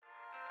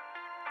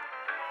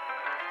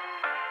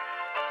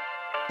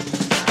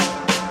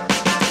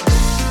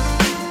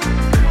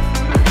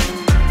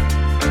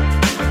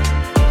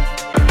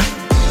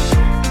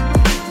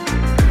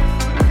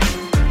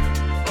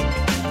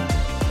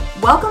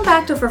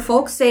back to For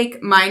Folk's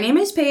Sake. My name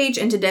is Paige,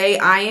 and today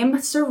I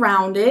am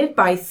surrounded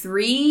by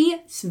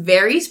 3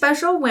 very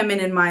special women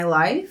in my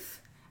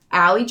life.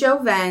 Allie Jo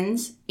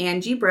Venz,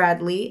 Angie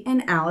Bradley,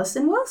 and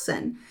Allison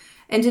Wilson.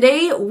 And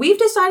today we've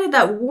decided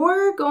that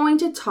we're going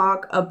to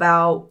talk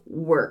about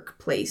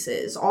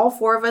workplaces. All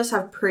 4 of us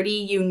have pretty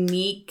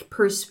unique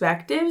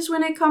perspectives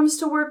when it comes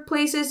to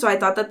workplaces, so I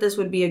thought that this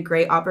would be a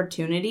great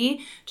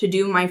opportunity to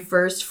do my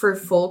first For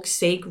Folk's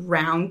Sake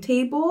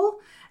roundtable.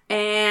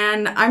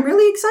 And I'm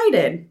really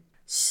excited.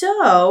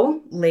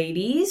 So,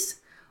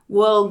 ladies,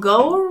 we'll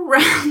go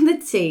around the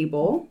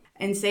table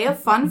and say a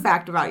fun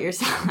fact about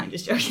yourself. I'm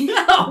just joking.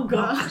 Oh,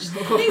 gosh.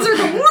 These are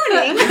the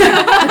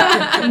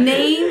warning.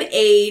 Name,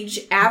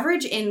 age,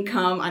 average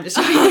income. I'm just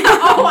joking.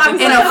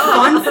 I'm and a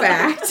fun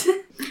fact.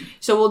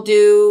 So we'll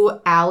do,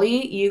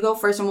 Allie, you go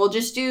first, and we'll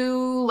just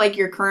do, like,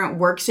 your current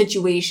work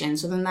situation.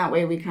 So then that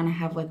way we kind of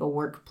have, like, a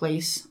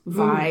workplace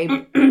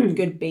vibe,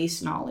 good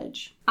base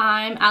knowledge.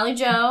 I'm Allie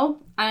Jo.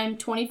 I'm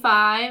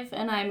 25,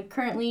 and I'm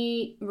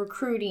currently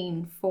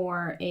recruiting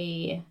for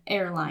a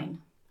airline.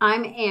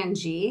 I'm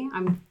Angie.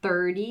 I'm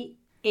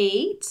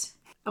 38.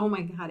 Oh,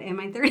 my God. Am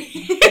I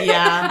 38?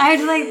 Yeah. I have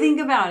to, think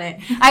about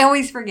it. I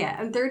always forget.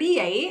 I'm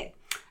 38,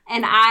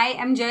 and I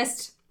am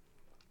just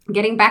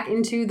getting back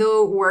into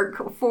the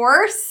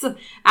workforce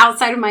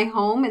outside of my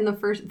home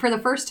for the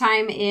first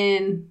time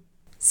in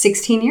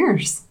 16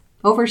 years.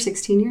 Over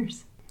 16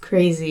 years.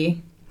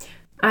 Crazy.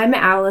 I'm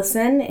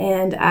Allison,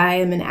 and I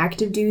am an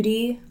active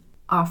duty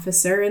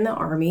officer in the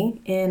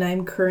Army, and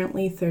I'm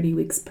currently 30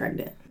 weeks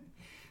pregnant.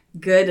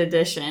 Good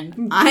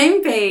addition.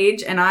 I'm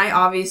Paige, and I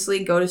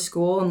obviously go to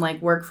school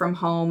and work from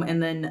home,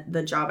 and then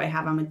the job I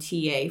have, I'm a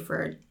TA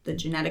for the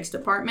genetics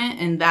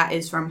department, and that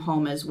is from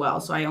home as well.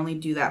 So I only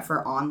do that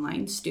for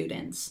online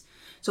students.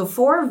 So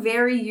 4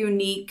 very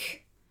unique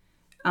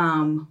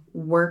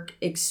work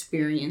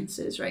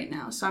experiences right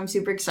now. So I'm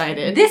super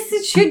excited.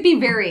 This should be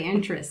very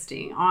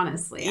interesting,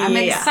 honestly. I'm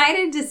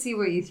excited to see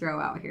what you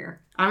throw out here.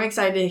 I'm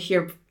excited to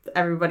hear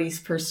everybody's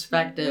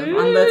perspective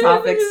on the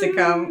topics to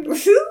come.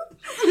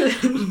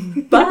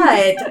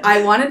 But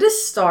I wanted to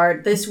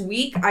start this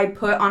week. I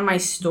put on my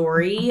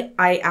story,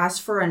 I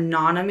asked for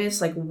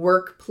anonymous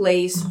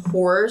workplace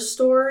horror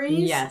stories.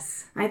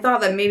 Yes. I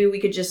thought that maybe we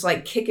could just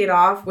kick it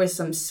off with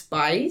some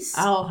spice.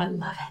 Oh, I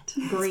love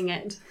it. Bring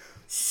it.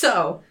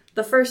 So,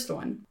 the first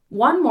one.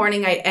 One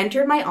morning I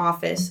entered my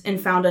office and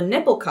found a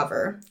nipple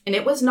cover, and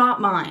it was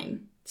not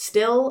mine.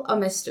 Still a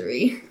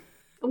mystery.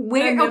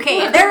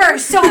 There are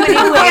so many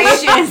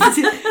questions.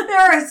 There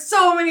are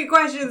so many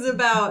questions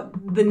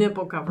about the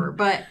nipple cover,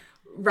 but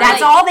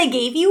that's all they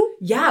gave you?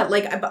 Yeah,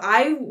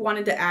 I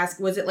wanted to ask,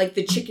 was it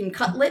the chicken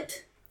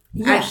cutlet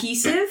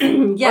adhesive?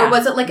 Yeah. Or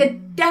was it a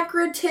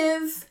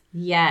decorative,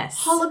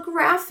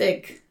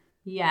 holographic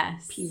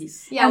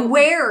piece? Yeah. And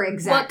where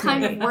exactly? What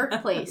kind of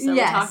workplace are we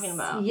talking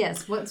about?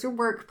 Yes, what's your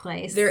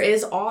workplace? There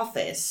is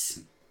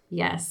office.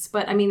 Yes,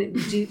 but I mean,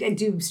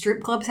 do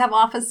strip clubs have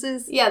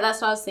offices? Yeah,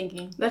 that's what I was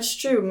thinking. That's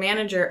true.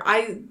 Manager,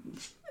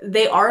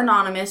 they are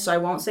anonymous, so I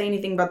won't say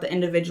anything about the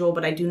individual,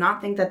 but I do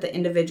not think that the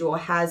individual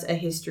has a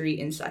history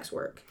in sex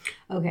work.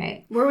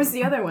 Okay. Where was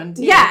the other one?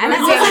 Yeah, and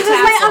that was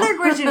my other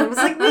question. It was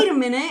wait a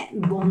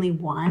minute, only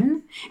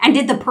one? And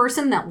did the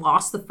person that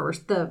lost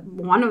the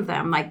one of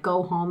them,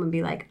 go home and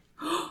be like,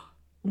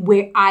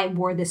 where I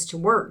wore this to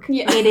work?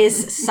 Yeah. It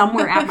is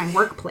somewhere at my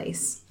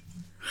workplace.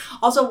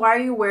 Also, why are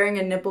you wearing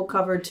a nipple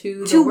cover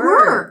to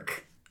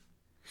work?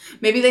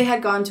 Maybe they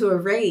had gone to a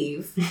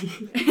rave.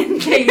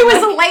 It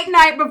was a late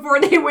night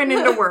before they went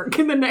into work.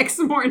 And the next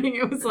morning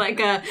it was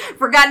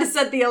forgot to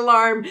set the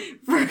alarm,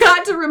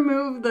 forgot to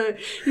remove the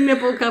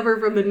nipple cover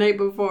from the night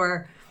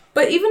before.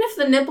 But even if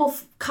the nipple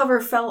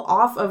cover fell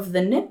off of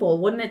the nipple,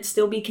 wouldn't it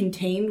still be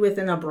contained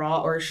within a bra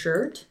or a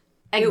shirt?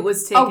 It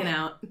was taken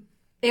out.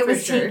 It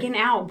was taken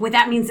out. But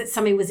that means that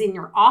somebody was in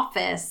your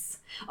office.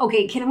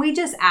 Okay, can we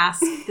just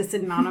ask this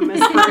anonymous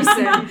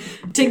person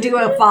to do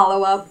a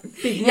follow-up?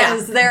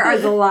 Because there are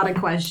a lot of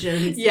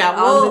questions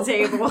on the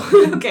table.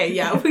 Okay,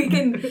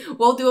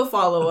 we'll do a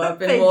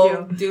follow-up and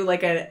we'll do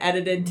an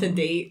edited to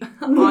date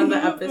on the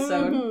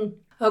episode.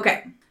 Mm-hmm.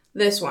 Okay,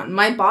 this one.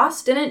 My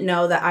boss didn't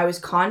know that I was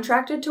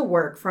contracted to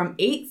work from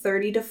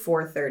 8:30 to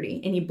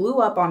 4:30, and he blew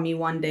up on me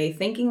one day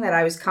thinking that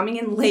I was coming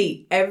in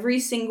late every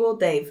single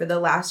day for the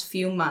last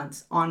few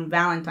months on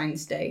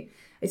Valentine's Day.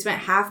 I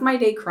spent half my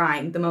day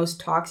crying, the most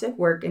toxic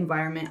work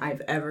environment I've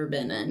ever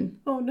been in.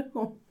 Oh,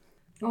 no.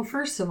 Well,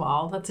 first of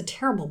all, that's a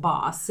terrible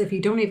boss if you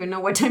don't even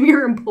know what time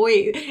your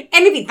employee...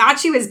 And if he thought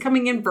she was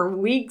coming in for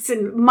weeks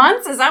and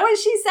months, is that what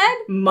she said?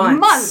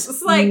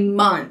 Months.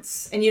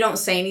 Months. And you don't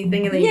say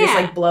anything and then you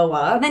just blow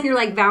up. And then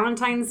you're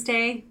Valentine's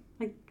Day.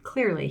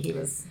 Clearly he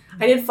was...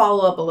 I did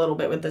follow up a little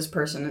bit with this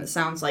person, and it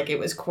sounds like it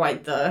was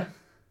quite the...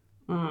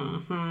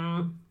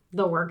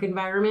 The work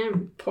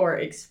environment? Poor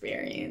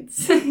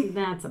experience.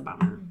 That's a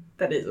bummer.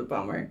 That is a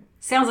bummer.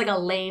 Sounds like a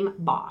lame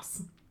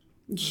boss.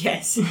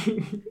 Yes.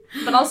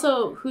 But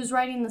also, who's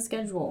writing the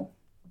schedule?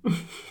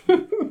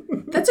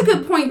 That's That's a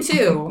good point,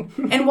 too.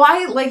 And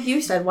why, like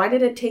you said, why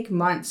did it take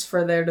months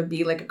for there to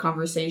be, like, a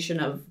conversation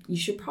of, you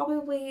should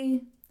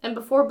probably... And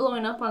before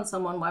blowing up on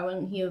someone, why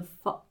wouldn't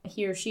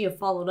he or she have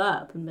followed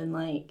up and been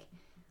like,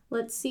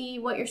 let's see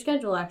what your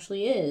schedule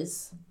actually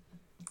is,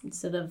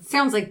 instead of...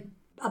 Sounds like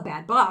a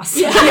bad boss.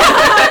 Yeah.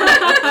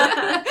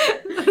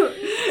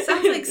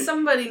 Sounds like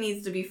somebody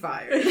needs to be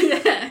fired.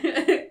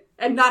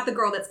 And not the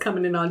girl that's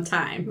coming in on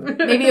time.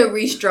 Maybe a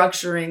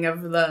restructuring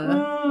of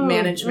the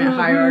management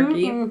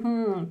hierarchy.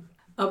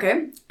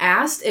 Okay.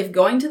 Asked if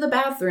going to the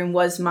bathroom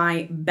was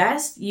my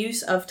best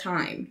use of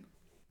time.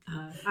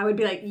 I would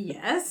be like,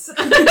 yes.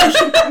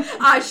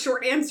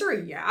 Short answer,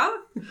 yeah.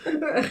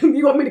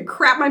 You want me to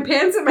crap my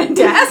pants at my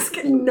desk?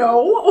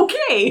 No?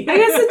 Okay. I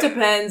guess it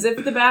depends.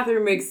 If the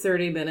bathroom makes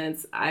 30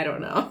 minutes, I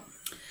don't know.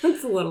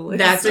 That's a little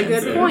That's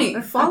expensive. a good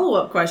point.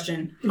 Follow-up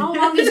question. How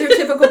long is your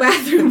typical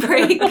bathroom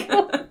break?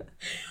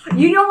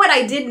 You know what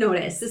I did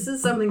notice? This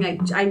is something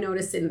I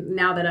noticed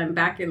now that I'm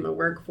back in the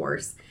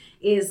workforce,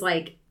 is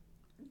like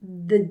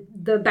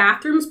the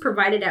bathrooms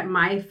provided at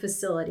my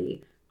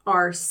facility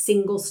are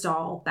single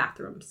stall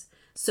bathrooms.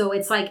 So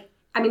it's like,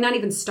 I mean, not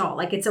even stall,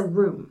 like it's a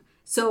room.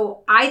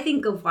 So I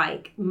think of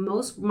like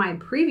my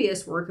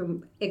previous work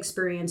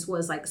experience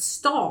was like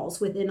stalls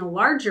within a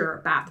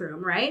larger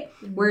bathroom, right?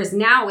 Mm-hmm. Whereas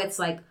now it's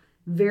like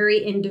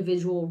very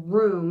individual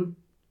room,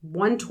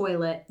 one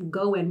toilet,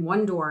 go in,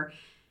 one door.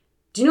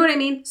 Do you know what I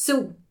mean?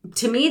 So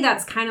to me,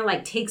 that's kind of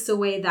like takes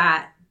away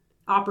that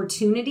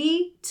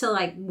opportunity to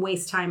like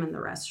waste time in the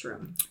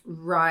restroom.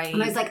 Right.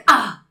 And I was like,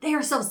 they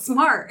are so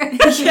smart.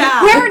 Yeah.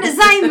 Whoever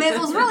designed this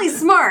was really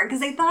smart because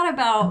they thought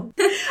about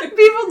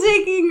people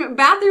taking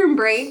bathroom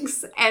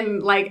breaks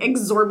and like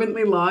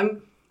exorbitantly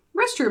long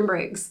restroom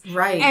breaks.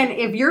 Right. And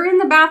if you're in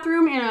the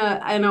bathroom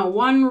in a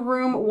one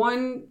room,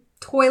 one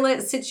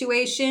toilet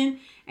situation,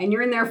 and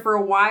you're in there for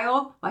a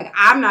while, like,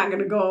 I'm not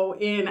going to go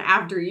in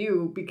after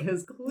you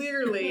because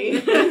clearly you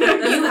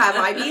have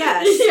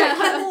IBS. Yeah,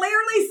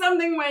 clearly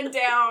something went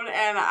down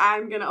and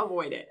I'm going to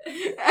avoid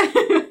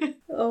it.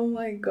 Oh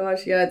my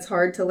gosh. Yeah, it's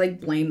hard to, like,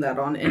 blame that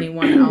on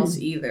anyone else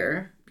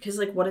either. Because,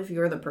 like, what if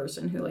you're the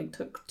person who, like,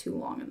 took too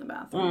long in the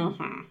bathroom?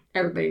 Mm-hmm.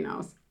 Everybody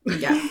knows.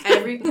 Yeah.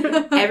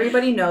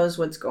 Everybody knows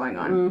what's going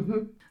on. Mm-hmm.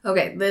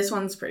 Okay, this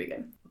one's pretty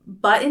good.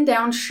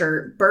 Button-down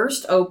shirt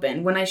burst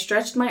open when I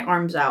stretched my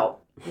arms out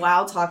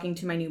while talking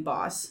to my new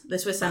boss.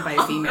 This was sent by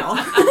a female.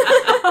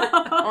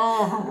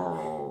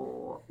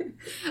 Oh.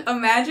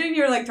 Imagine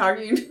you're like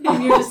talking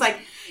and you're just like,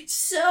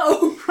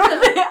 so.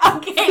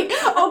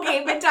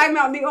 okay, but time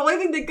out. The only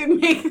thing that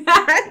could make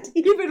that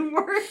even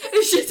worse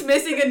is she's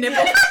missing a nipple.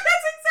 That's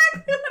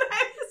exactly what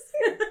I was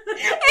saying.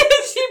 And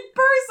she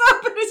bursts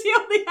open and she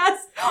only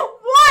has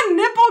one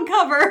nipple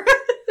cover.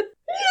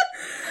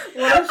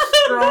 What a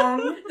strong.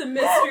 The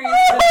mystery is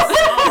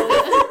solved.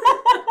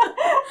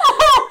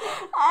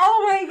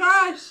 Oh my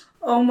gosh.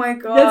 Oh my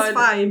god. That's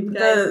fine.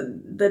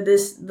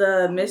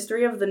 The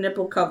mystery of the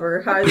nipple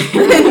cover has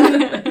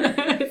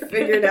been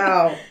figured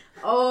out.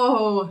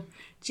 Oh,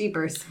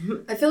 jeepers.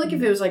 I feel like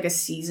if it was like a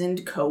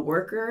seasoned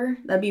coworker,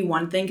 that'd be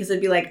one thing because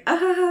it'd be like,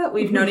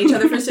 we've known each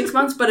other for 6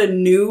 months, but a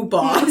new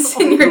boss,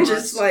 and you're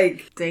just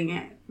like, dang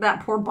it.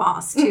 That poor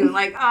boss too.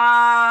 Like,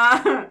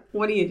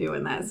 what do you do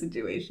in that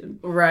situation?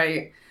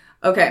 Right.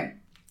 Okay.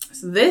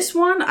 So this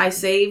one I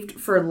saved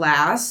for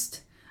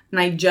last, and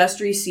I just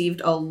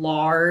received a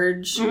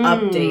large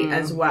update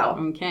as well.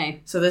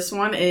 Okay. So this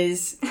one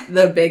is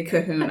the big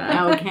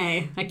kahuna.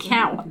 Okay. I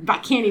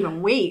can't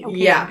even wait. Okay.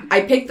 Yeah.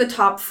 I picked the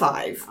top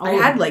 5. I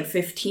had like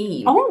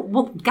 15. Oh,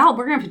 well, gal,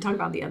 we're going to have to talk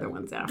about the other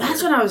ones after.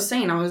 That's what I was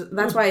saying.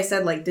 That's why I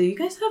said, like, do you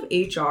guys have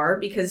HR?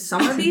 Because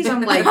some of these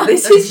I'm like,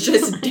 this is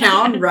just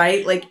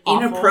downright, like,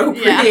 awful.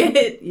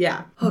 Inappropriate.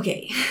 Yeah.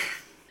 Okay.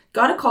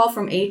 Got a call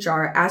from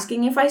HR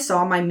asking if I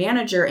saw my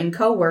manager and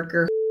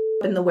coworker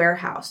in the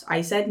warehouse.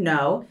 I said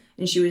no.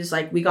 And she was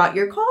like, we got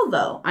your call,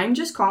 though. I'm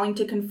just calling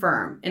to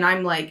confirm. And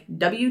I'm like,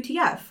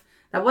 WTF?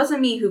 That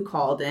wasn't me who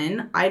called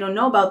in. I don't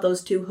know about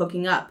those two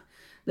hooking up.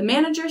 The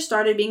manager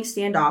started being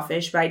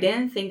standoffish, but I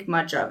didn't think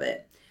much of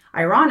it.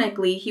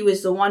 Ironically, he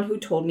was the one who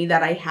told me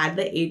that I had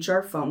the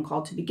HR phone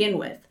call to begin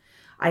with.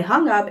 I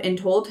hung up and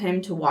told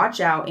him to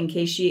watch out in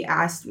case she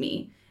asked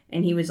me.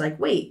 And he was like,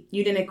 wait,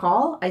 you didn't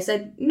call? I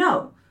said,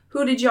 no.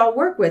 Who did y'all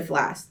work with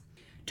last?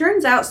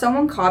 Turns out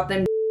someone caught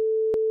them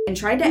and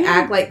tried to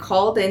act like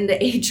called into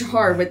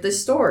HR with the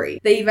story.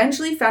 They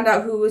eventually found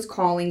out who was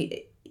calling.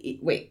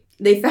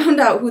 They found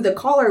out who the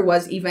caller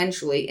was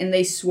eventually, and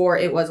they swore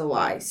it was a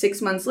lie.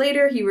 6 months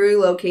later, he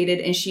relocated,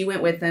 and she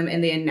went with him,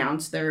 and they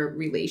announced their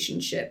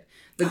relationship.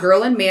 The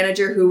girl and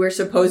manager who were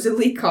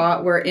supposedly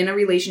caught were in a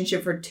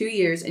relationship for 2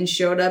 years and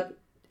showed up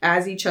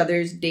as each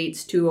other's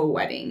dates to a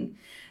wedding.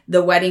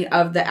 The wedding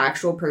of the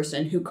actual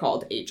person who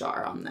called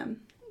HR on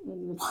them.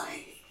 What?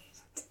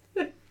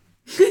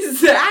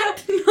 Is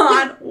that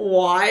not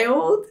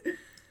wild?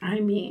 I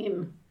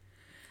mean,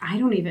 I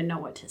don't even know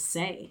what to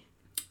say.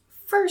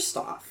 First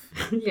off,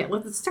 Yeah,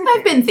 let's start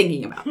I've been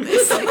thinking about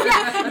this. yeah,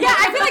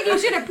 I feel like you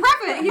should have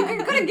prefaced. You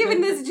could have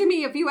given this to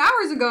me a few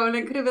hours ago, and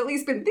I could have at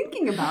least been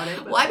thinking about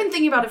it. Well, I've been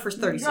thinking about it for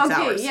 36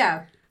 hours.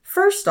 Yeah.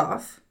 First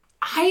off,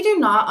 I do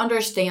not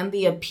understand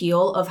the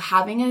appeal of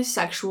having a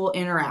sexual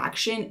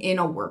interaction in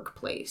a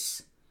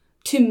workplace.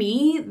 To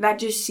me, that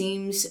just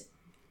seems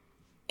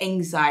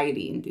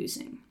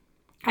anxiety-inducing.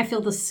 I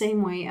feel the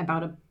same way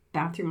about a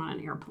bathroom on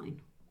an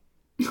airplane.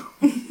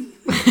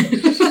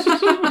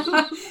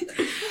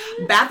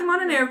 Bathroom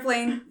on an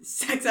airplane,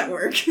 sex at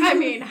work. I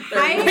mean,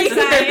 high right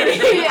anxiety.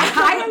 there.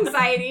 High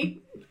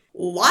anxiety.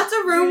 Lots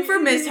of room for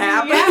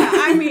mishap. Yeah,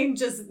 I mean,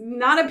 just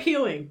not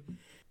appealing.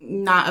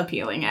 Not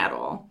appealing at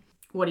all.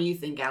 What do you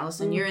think,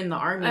 Allison? You're in the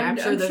Army. I'm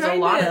sure there's a trying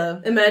lot to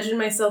of... Imagine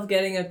myself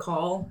getting a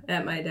call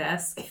at my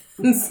desk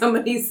and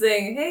somebody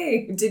saying,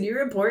 "Hey, did you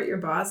report your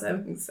boss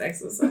having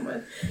sex with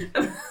someone?"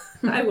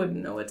 I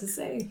wouldn't know what to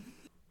say.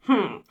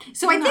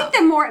 So I think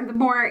the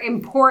more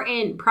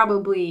important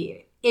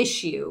probably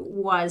issue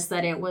was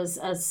that it was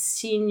a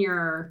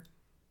senior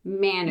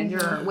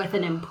manager with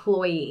an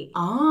employee.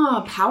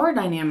 Ah, power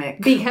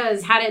dynamic.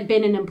 Because had it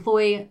been an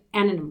employee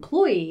and an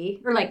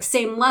employee, or like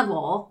same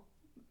level,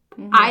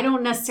 I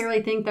don't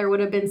necessarily think there would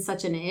have been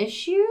such an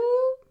issue,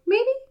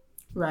 maybe?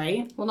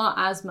 Right? Well, not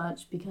as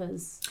much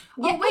because...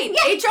 Oh, wait,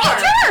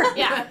 HR!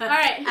 Yeah, all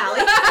right.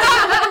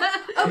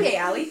 Allie? Okay,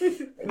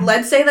 Allie.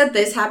 Let's say that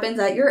this happens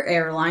at your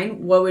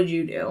airline. What would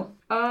you do?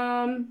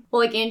 Well,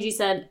 like Angie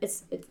said,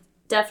 it's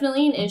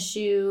definitely an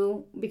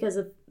issue because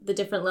of the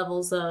different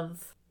levels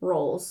of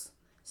roles.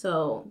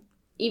 So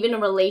even a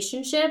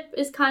relationship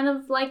is kind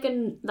of like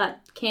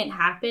that can't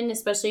happen,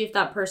 especially if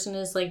that person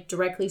is like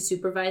directly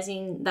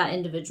supervising that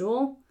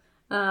individual.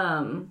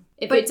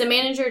 If it's a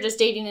manager just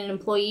dating an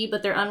employee,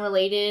 but they're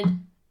unrelated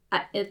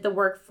at the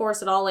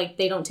workforce at all, like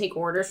they don't take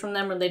orders from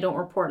them or they don't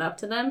report up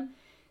to them,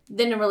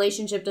 then a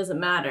relationship doesn't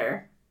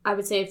matter. I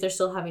would say if they're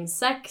still having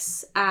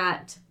sex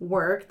at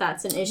work,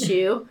 that's an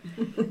issue.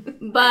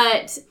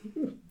 But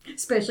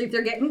Especially if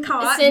they're getting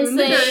caught since doing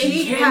the they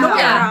dirty in the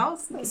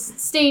warehouse.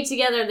 stayed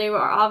together, they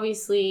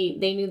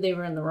knew they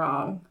were in the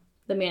wrong,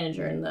 the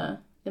manager and the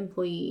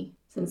employee,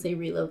 since they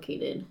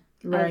relocated.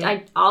 Right.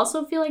 I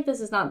also feel like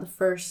this is not the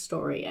first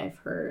story I've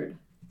heard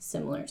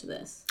similar to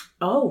this.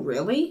 Oh,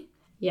 really?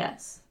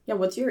 Yes. Yeah,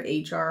 what's your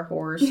HR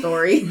horror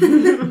story?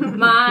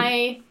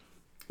 My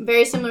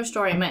very similar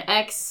story. My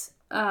ex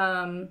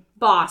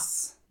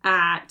boss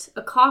at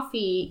a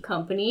coffee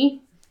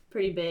company,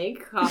 pretty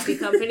big coffee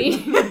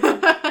company.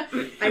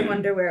 I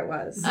wonder where it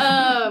was.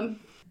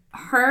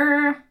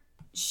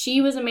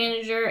 She was a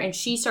manager and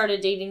she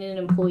started dating an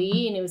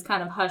employee and it was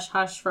kind of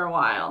hush-hush for a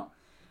while.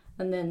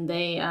 And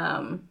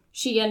then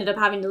she ended up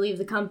having to leave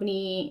the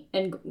company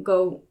and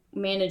go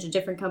manage a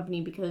different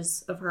company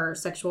because of her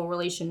sexual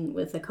relation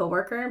with a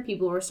coworker. And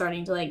people were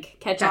starting to like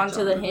catch on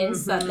to the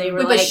hints that they were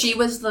But like... she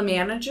was the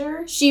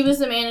manager? She was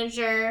the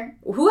manager.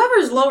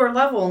 Whoever's lower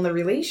level in the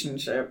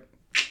relationship,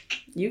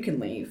 you can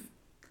leave.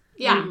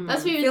 Yeah,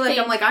 that's what I you feel would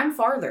like think. I'm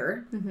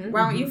farther.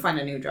 Why don't you find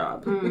a new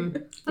job?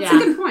 That's Yeah. a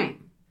good point.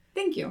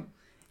 Thank you.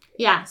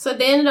 Yeah, so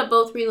they ended up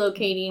both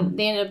relocating.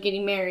 They ended up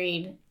getting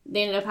married.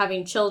 They ended up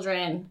having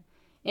children.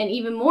 And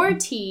even more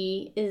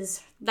tea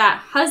is that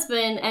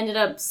husband ended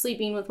up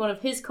sleeping with one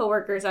of his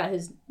coworkers at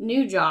his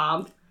new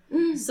job.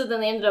 So then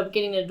they ended up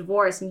getting a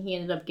divorce and he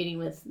ended up getting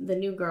with the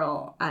new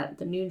girl at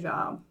the new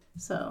job.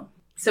 So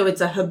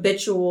it's a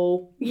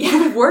habitual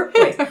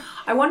workplace.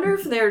 I wonder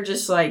if they're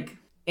just like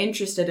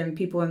interested in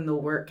people in the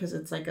work because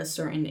it's like a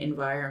certain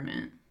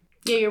environment.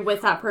 yeah, you're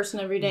with that person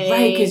every day.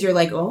 Right, because you're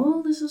like,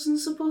 oh, this isn't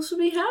supposed to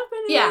be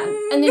happening. Yeah,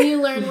 and then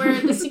you learn where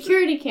the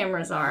security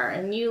cameras are,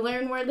 and you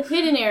learn where the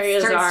hidden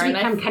areas Starts are. to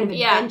become kind of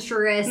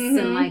adventurous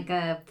and like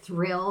a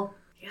thrill.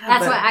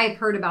 That's what I've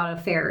heard about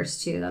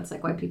affairs too. That's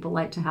like why people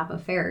like to have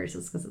affairs.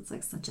 It's because it's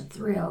like such a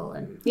thrill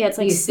and it's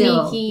like you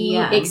feel, sneaky,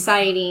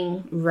 exciting.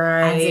 adds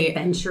Right.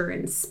 adventure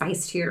and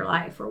spice to your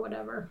life or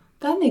whatever.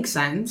 That makes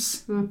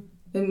sense.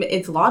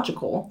 It's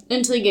logical.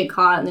 Until you get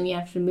caught, and then you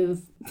have to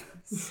move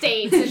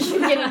states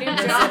and get a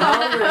new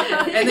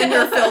job. And then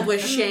you're filled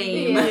with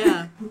shame.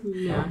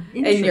 Yeah.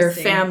 And your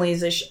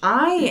family's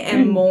I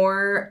am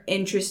more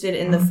interested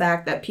in the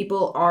fact that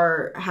people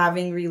are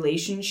having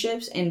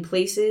relationships in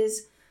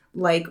places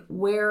like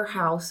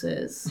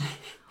warehouses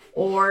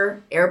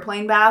or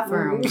airplane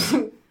bathrooms.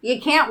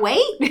 You can't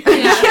wait.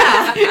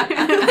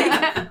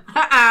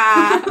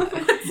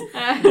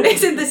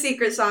 Isn't the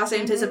secret sauce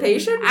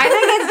anticipation? I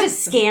think it's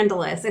just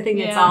scandalous. I think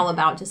it's Yeah. all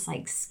about just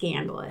like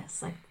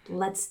scandalous. Like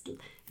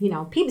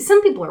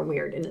some people are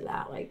weird into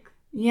that. Like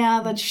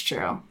Yeah, that's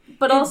true.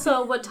 But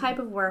also, what type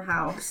of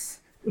warehouse?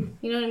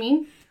 You know what I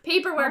mean?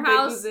 Paper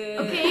warehouse.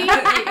 Okay. Not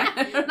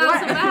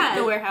so bad.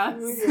 The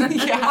warehouse.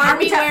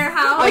 Army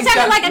warehouse. Like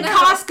like a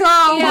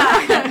Costco.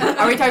 Yeah.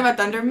 Are we talking about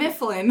Thunder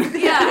Mifflin?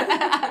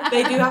 Yeah.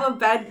 They do have a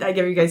bed. Have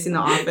you guys seen The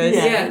Office?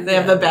 Yeah. They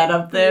have the bed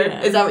up there.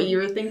 Yeah. Is that what you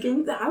were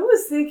thinking? I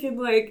was thinking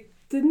like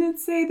Didn't it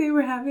say they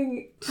were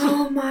having...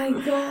 Oh my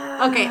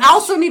god. Okay, I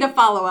also need a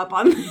follow-up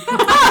on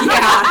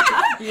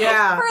that.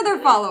 Yeah. Further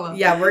follow-up.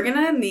 Yeah, we're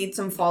gonna need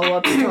some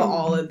follow-ups to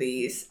all of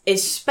these,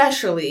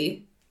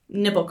 especially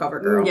nipple cover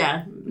girl.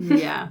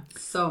 Yeah.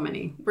 So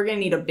many. We're gonna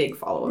need a big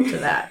follow-up to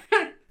that.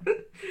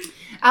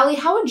 Allie,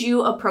 how would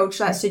you approach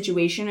that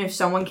situation if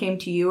someone came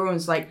to you and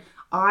was like,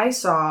 I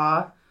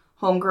saw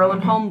homegirl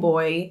and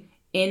homeboy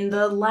in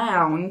the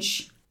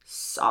lounge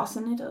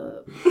saucing it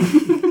up?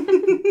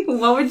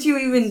 What would you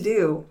even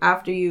do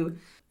after you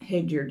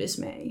hid your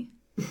dismay?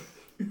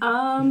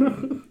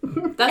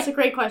 That's a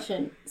great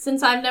question.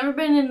 Since I've never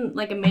been in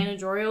like a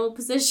managerial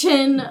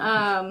position,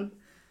 I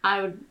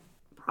would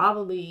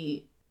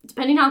probably,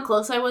 depending how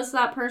close I was to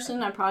that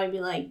person, I'd probably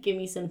be like, give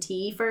me some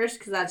tea first,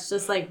 because that's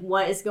just like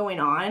what is going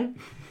on.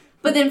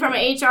 But then from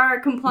an HR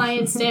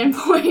compliance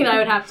standpoint, I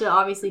would have to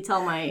obviously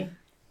tell my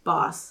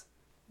boss,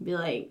 be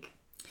like,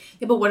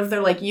 Yeah, but what if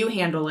they're like, you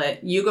handle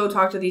it. You go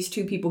talk to these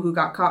two people who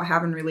got caught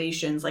having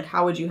relations. Like,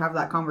 how would you have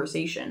that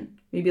conversation?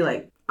 Maybe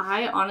like...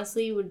 I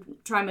honestly would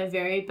try my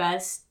very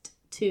best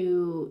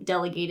to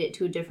delegate it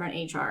to a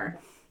different HR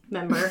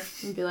member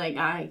and be like,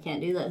 I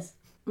can't do this.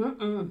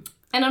 And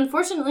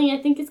unfortunately,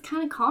 I think it's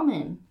kind of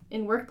common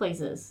in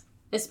workplaces,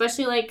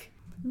 especially like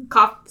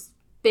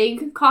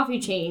big coffee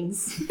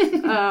chains.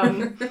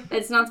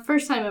 It's not the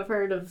first time I've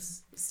heard of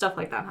stuff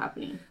like that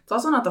happening. It's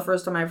also not the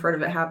first time I've heard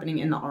of it happening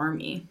in the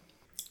Army.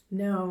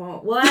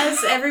 No. Well,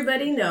 as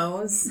everybody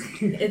knows,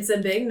 it's a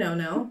big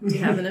no-no to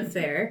have an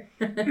affair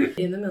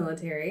in the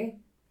military.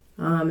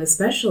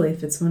 Especially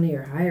if it's one of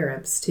your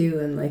higher-ups, too,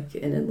 and, like,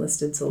 an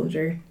enlisted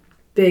soldier.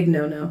 Big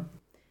no-no.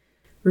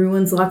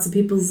 Ruins lots of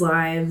people's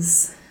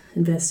lives.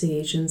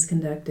 Investigations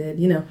conducted,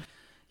 you know.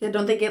 Yeah,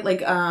 don't they get,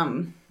 like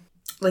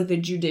the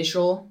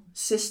judicial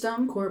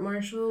system?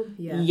 Court-martialed?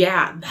 Yeah.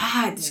 Yeah,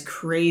 that's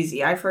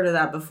crazy. I've heard of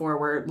that before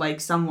where, like,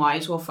 some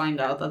wives will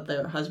find out that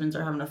their husbands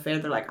are having an affair.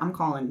 They're like, I'm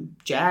calling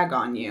JAG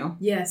on you.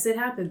 Yes, it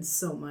happens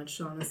so much,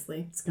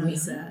 honestly. It's kind of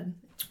sad.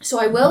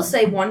 So I will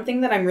say one thing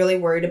that I'm really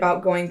worried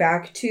about going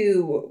back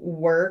to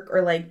work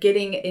or, like,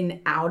 getting an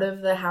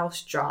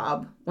out-of-the-house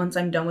job once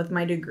I'm done with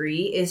my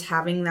degree is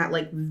having that,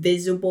 like,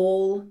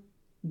 visible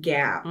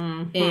gap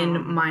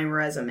in my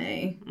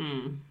resume.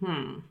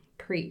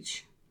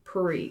 Preach.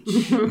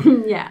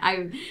 Yeah,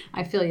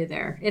 I feel you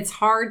there. It's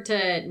hard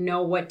to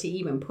know what to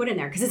even put in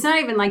there because it's not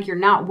even like you're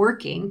not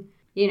working.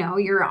 You know,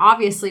 you're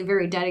obviously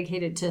very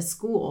dedicated to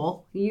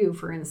school. You,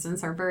 for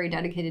instance, are very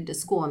dedicated to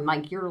school, and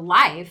like your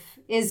life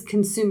is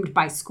consumed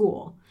by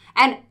school.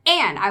 And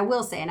I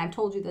will say, and I've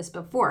told you this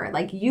before,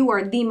 like you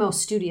are the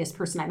most studious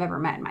person I've ever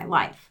met in my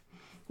life.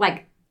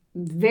 Like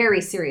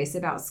very serious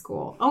about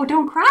school. Oh,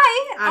 don't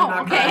cry. I'm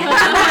not okay. crying.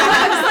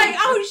 I was like,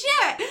 oh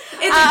shit.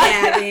 It's a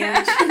bad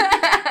age.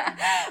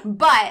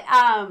 But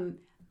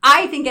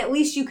I think at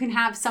least you can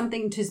have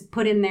something to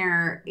put in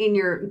there in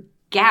your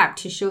gap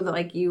to show that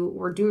like you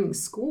were doing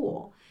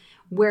school.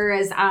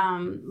 Whereas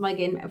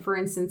for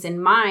instance in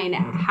mine,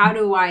 how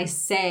do I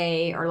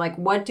say, or like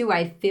what do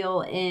I fill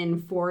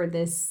in for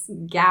this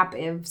gap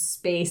of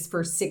space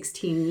for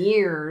 16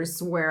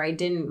 years where I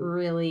didn't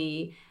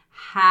really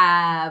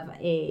have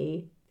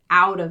a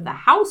out of the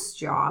house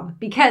job?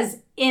 Because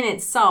in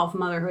itself,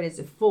 motherhood is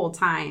a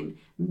full-time,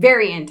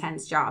 very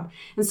intense job.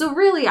 And so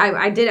really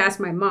I did ask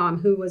my mom,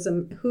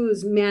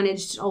 who's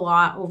managed a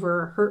lot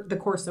over the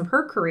course of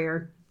her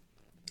career.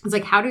 It's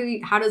like, how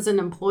does an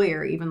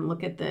employer even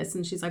look at this?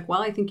 And she's like,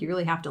 well, I think you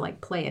really have to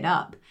like play it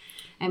up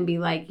and be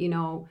like, you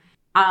know,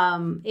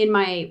 in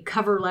my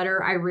cover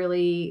letter, I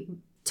really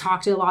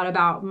talked a lot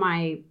about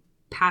my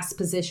past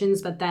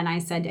positions, but then I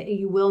said,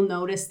 you will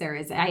notice there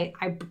is,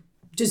 I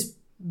just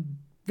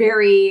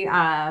very,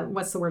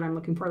 what's the word I'm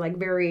looking for? Like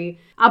very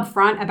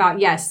upfront about,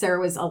 yes, there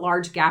was a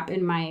large gap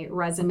in my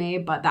resume,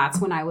 but that's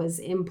when I was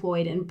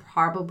employed in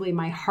probably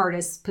my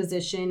hardest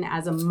position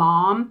as a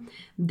mom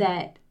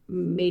that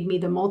made me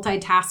the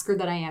multitasker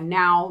that I am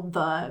now,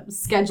 the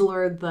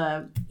scheduler,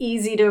 the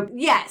easy to,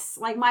 yes,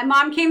 like my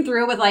mom came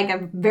through with like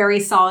a very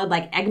solid,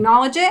 like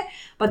acknowledge it,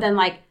 but then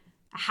like,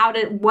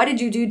 what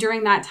did you do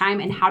during that time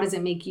and how does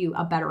it make you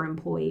a better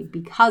employee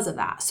because of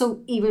that?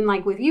 So even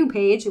like with you,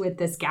 Paige, with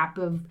this gap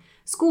of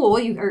school,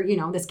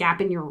 this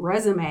gap in your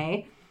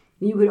resume,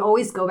 you could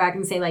always go back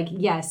and say like,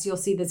 yes, you'll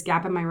see this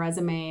gap in my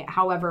resume.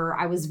 However,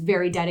 I was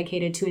very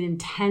dedicated to an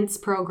intense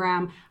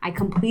program. I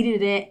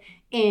completed it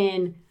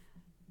in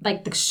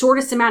like the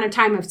shortest amount of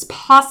time as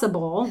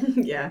possible.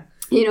 Yeah.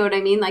 You know what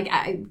I mean? Like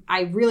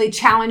I really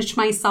challenged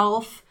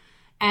myself.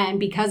 And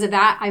because of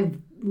that, I've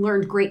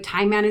learned great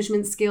time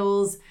management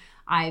skills.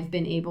 I've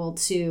been able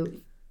to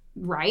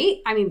write.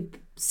 I mean,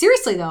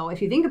 seriously though,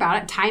 if you think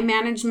about it, time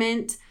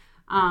management,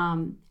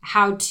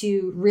 how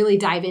to really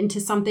dive into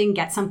something,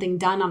 get something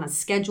done on a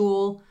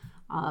schedule,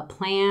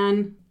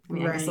 plan. I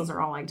mean, I guess those are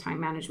all like time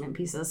management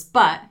pieces,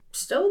 but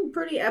still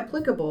pretty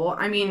applicable.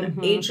 I mean,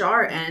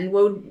 HR end.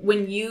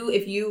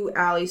 If you,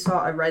 Allie,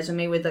 saw a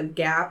resume with a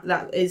gap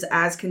that is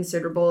as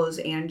considerable as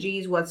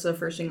Angie's, what's the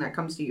first thing that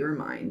comes to your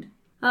mind?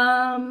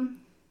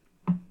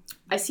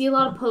 I see a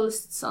lot of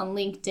posts on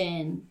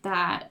LinkedIn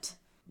that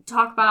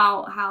talk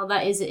about how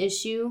that is an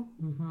issue.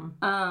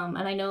 And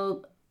I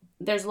know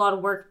there's a lot of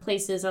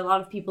workplaces, or a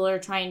lot of people are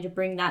trying to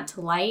bring that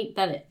to light,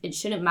 that it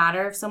shouldn't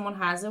matter if someone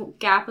has a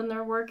gap in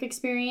their work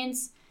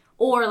experience,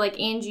 or like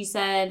Angie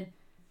said,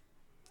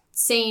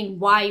 saying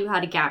why you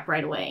had a gap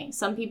right away.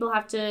 Some people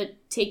have to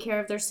take care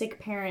of their sick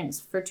parents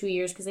for 2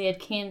 years because they had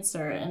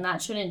cancer, and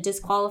that shouldn't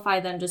disqualify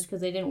them just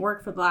because they didn't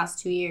work for the last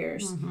 2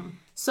 years.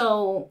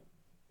 So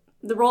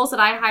the roles that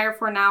I hire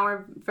for now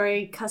are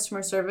very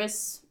customer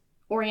service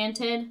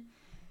oriented.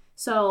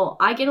 So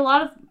I get a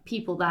lot of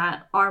people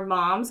that are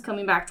moms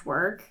coming back to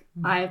work.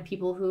 I have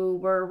people who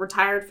were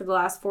retired for the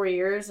last 4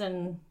 years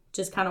and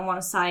just kind of want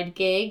a side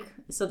gig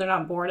so they're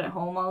not bored at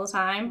home all the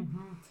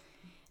time.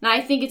 And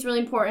I think it's really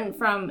important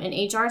from an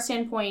HR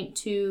standpoint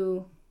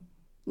to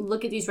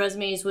look at these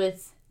resumes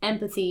with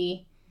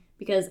empathy,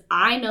 because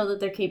I know that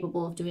they're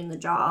capable of doing the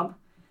job.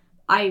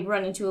 I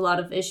run into a lot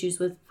of issues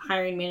with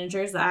hiring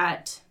managers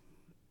that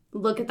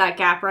look at that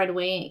gap right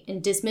away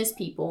and dismiss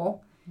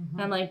people.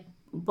 And I'm like,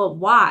 but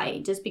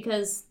why? Just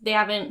because they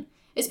haven't,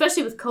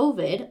 especially with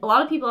COVID, a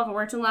lot of people haven't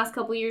worked in the last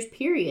couple of years,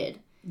 period.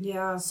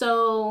 Yeah.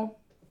 So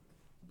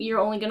you're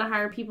only going to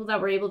hire people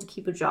that were able to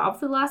keep a job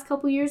for the last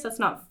couple of years? That's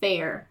not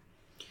fair.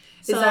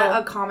 Is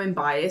that a common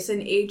bias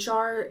in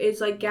HR? Is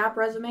like gap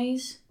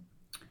resumes?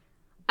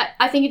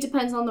 I think it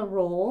depends on the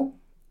role,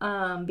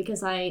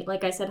 because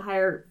like I said,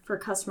 hire for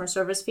customer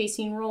service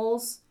facing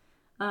roles.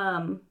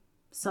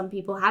 Some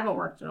people haven't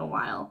worked in a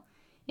while.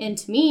 And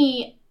to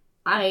me,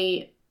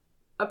 I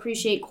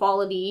appreciate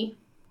quality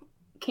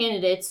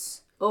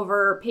candidates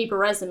over paper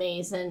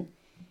resumes. And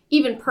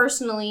even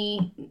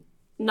personally,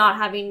 not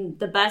having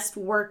the best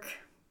work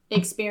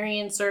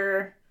experience,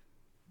 or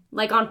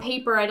like on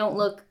paper, I don't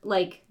look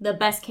like the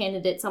best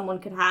candidate someone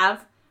could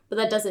have, but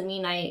that doesn't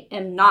mean I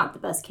am not the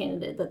best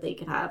candidate that they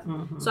could have.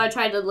 So I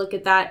try to look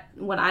at that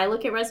when I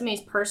look at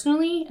resumes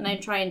personally, and I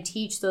try and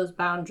teach those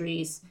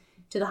boundaries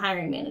to the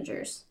hiring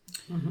managers.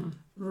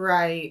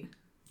 Right.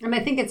 And I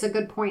think it's a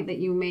good point that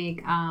you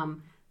make,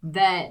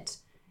 that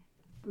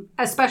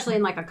especially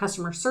in like a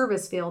customer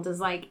service field, is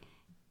like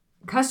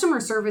customer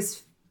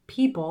service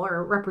people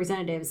or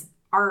representatives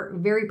are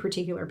very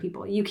particular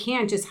people. You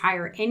can't just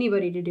hire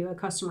anybody to do a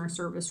customer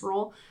service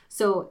role.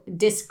 So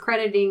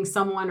discrediting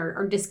someone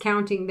or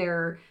discounting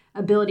their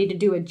ability to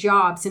do a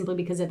job simply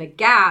because of a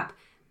gap,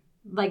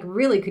 like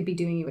really could be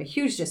doing you a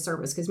huge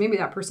disservice, because maybe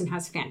that person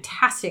has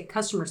fantastic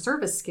customer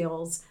service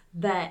skills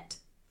that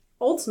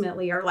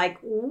ultimately are like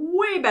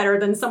way better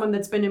than someone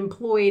that's been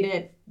employed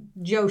at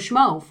Joe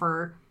Schmo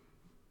for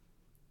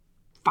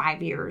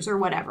 5 years or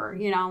whatever,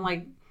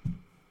 like.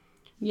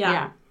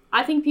 Yeah.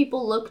 I think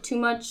people look too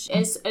much,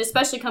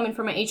 especially coming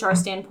from an HR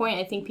standpoint,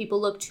 I think people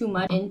look too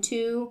much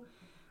into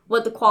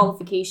what the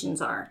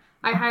qualifications are.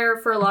 I hire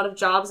for a lot of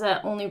jobs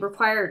that only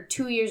require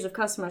 2 years of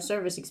customer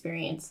service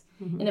experience.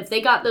 And if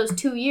they got those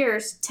 2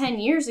 years 10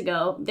 years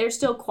ago, they're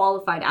still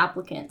qualified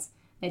applicants.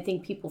 I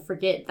think people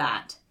forget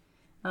that.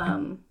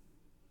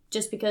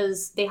 Just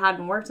because they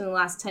hadn't worked in the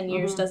last 10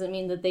 years doesn't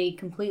mean that they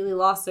completely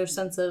lost their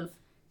sense of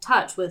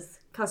touch with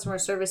customer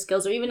service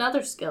skills or even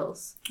other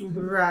skills.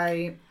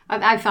 Right.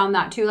 I found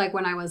that too. Like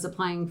when I was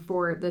applying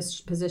for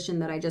this position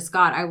that I just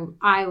got,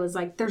 I was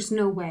like, there's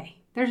no way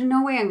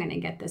I'm going to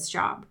get this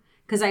job,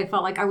 because I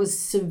felt like I was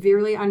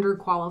severely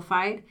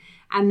underqualified.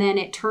 And then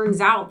it turns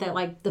out that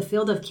like the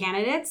field of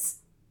candidates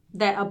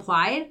that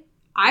applied,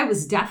 I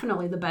was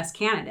definitely the best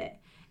candidate.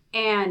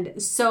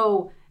 And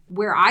so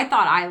where I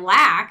thought I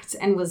lacked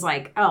and was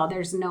like, oh,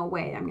 there's no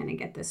way I'm going to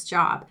get this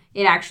job,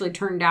 it actually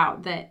turned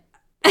out that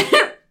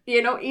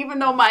even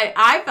though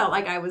I felt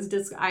like I was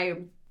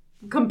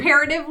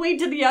comparatively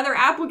to the other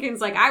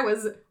applicants, like I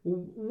was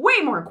way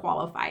more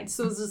qualified.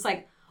 So it was just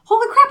like,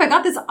 holy crap, I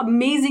got this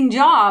amazing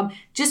job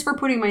just for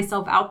putting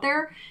myself out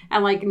there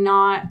and like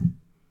not,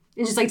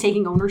 it's just like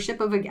taking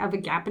ownership of a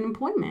gap in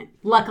employment.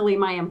 Luckily,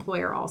 my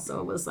employer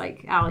also was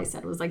like, Allie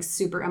said, was like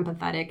super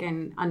empathetic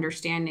and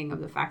understanding of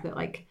the fact that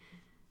like,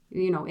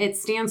 it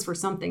stands for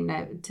something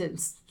to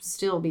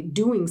still be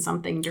doing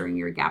something during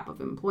your gap of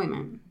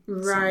employment.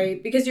 Right.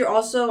 So. Because you're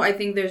also, I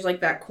think there's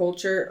like that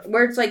culture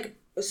where it's like,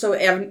 so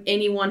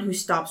anyone who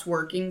stops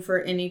working for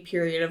any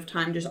period of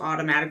time just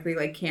automatically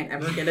like can't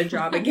ever get a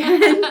job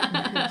again.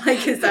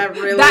 Like, is that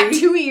really? That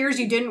 2 years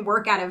you didn't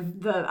work out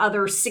of the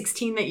other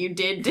 16 that you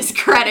did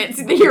discredits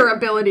your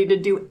ability to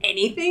do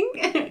anything.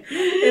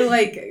 It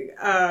like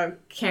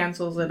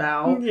cancels it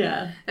out.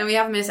 Yeah. And we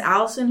have Miss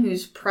Allison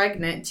who's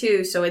pregnant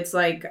too. So it's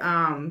like,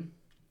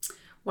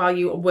 while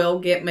you will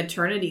get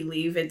maternity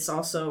leave, it's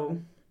also,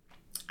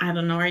 I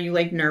don't know, are you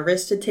like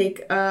nervous to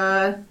take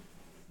a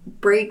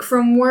break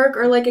from work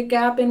or like a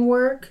gap in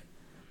work?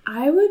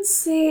 I would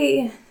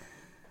say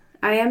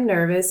I am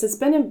nervous. It's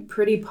been a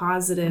pretty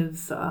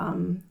positive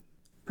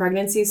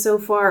pregnancy so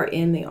far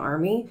in the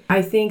Army.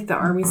 I think the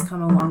Army's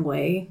come a long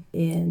way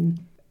in,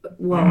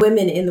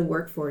 women in the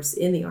workforce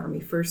in the Army,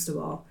 first of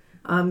all,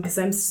 because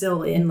I'm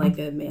still in like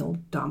a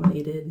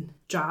male-dominated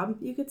job,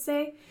 you could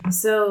say.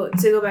 So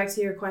to go back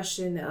to your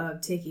question of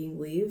taking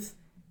leave,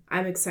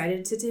 I'm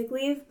excited to take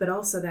leave, but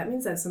also that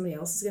means that somebody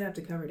else is going to have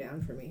to cover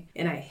down for me.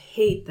 And I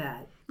hate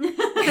that.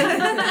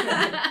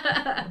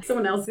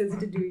 Someone else is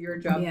to do your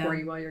job for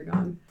you while you're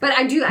gone. But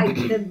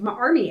the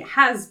Army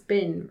has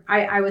been,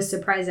 I was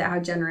surprised at how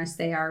generous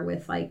they are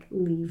with like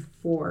leave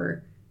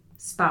for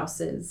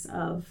spouses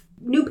of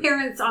new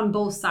parents on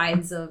both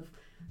sides of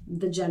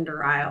the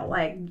gender aisle.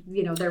 Like,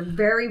 you know, they're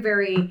very,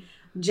 very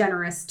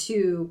generous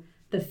to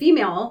the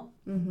female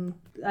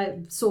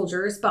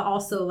soldiers, but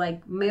also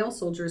like male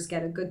soldiers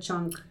get a good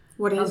chunk.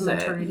 What is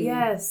maternity.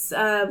 Yes.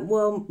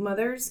 Well,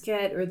 mothers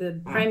get, or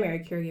the primary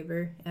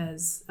caregiver,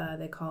 as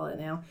they call it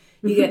now,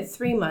 you get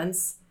 3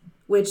 months,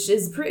 which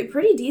is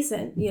pretty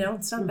decent. You know,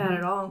 it's not bad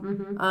at all.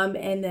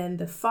 And then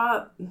the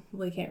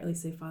well, you can't really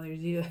say fathers.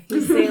 You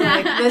say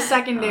like the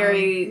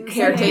secondary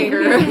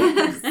caretaker.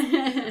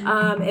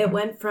 It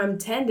went from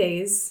 10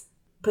 days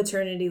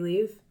paternity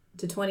leave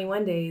to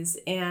 21 days,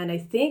 and I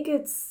think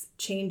it's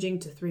changing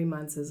to 3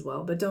 months as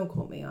well, but don't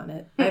quote me on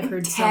it. I've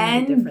heard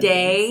 10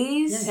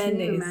 days? Yeah, 10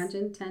 days.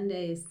 Imagine 10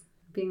 days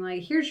being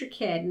like, here's your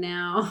kid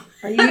now.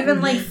 Are you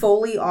even like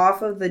fully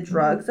off of the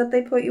drugs that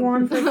they put you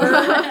on for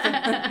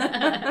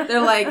birth?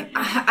 They're like,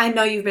 I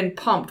know you've been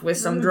pumped with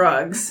some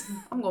drugs.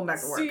 I'm going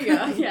back to work.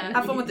 Yeah.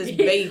 Have fun with this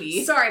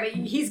baby. Sorry, but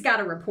he's got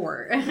a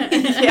report.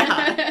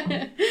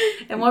 Yeah.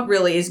 And what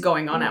really is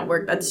going on at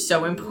work? That's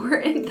so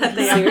important that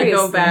they have to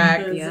go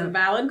back. It's a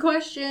valid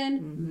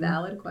question.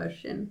 Valid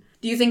question.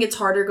 Do you think it's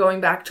harder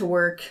going back to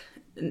work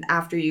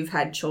after you've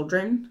had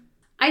children?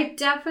 I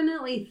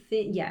definitely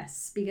think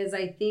yes, because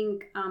I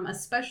think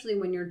especially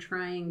when you're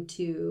trying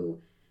to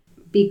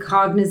be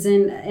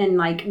cognizant and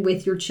like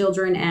with your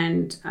children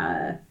and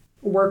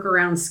work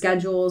around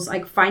schedules,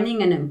 like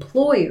finding an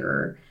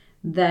employer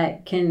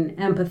that can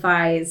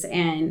empathize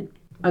and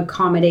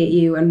accommodate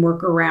you and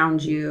work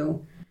around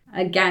you.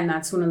 Again,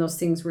 that's one of those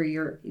things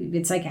where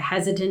it's like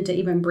hesitant to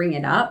even bring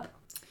it up.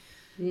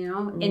 You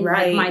know, in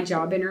like my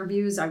job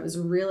interviews, I was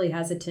really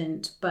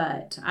hesitant,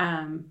 but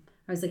I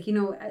was like, you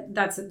know,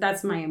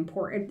 that's my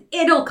important.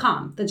 It'll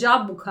come. The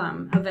job will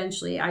come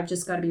eventually. I've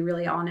just got to be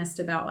really honest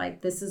about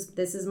like this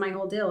is my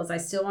whole deal. Is I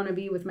still want to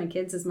be with my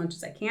kids as much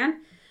as I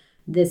can.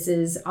 This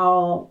is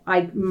all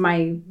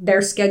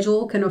their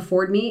schedule can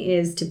afford me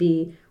is to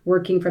be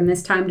working from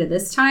this time to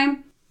this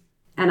time,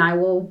 and I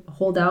will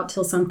hold out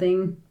till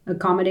something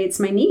accommodates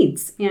my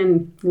needs.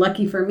 And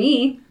lucky for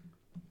me,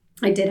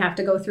 I did have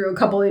to go through a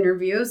couple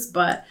interviews,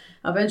 but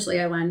eventually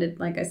I landed,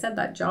 like I said,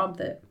 that job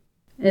that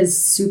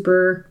is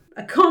super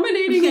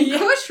accommodating and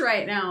cush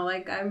right now.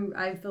 Like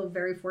I feel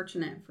very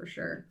fortunate for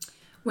sure.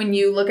 When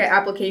you look at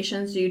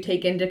applications, do you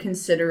take into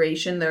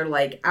consideration their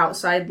like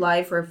outside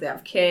life or if they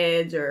have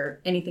kids or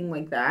anything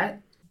like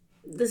that?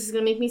 This is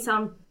gonna make me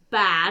sound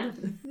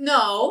bad.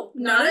 No.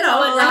 We're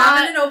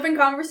having an open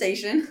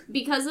conversation.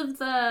 Because of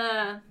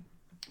the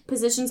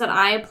positions that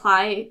I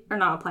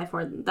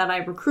that I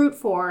recruit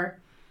for,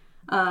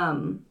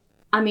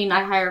 I mean,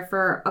 I hire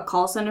for a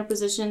call center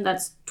position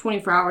that's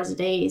 24 hours a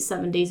day,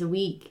 7 days a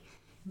week.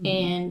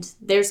 And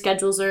their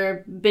schedules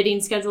are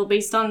bidding schedule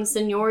based on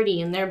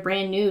seniority, and they're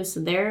brand new, so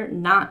they're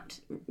not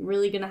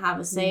really going to have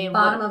a say of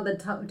bottom of the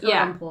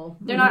totem pole.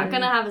 They're not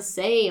going to have a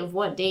say of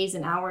what days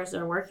and hours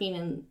they're working,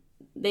 and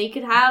they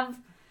could have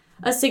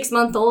a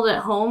 6-month-old at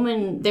home,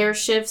 and their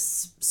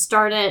shifts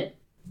start at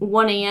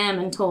 1 a.m.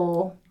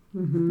 until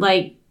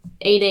like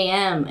 8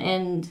 a.m.,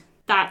 and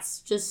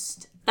that's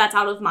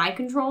out of my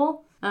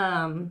control.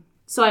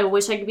 So I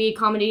wish I could be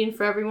accommodating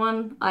for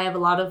everyone. I have a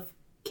lot of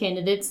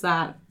candidates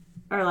that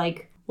are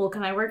like, well,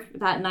 can I work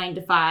that 9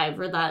 to 5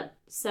 or that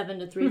 7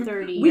 to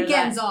 3:30?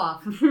 Weekends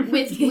off.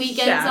 With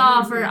weekends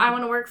off, or I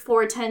want to work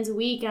 4 10s a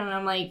week, and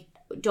I'm like,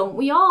 don't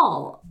we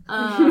all?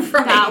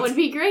 That would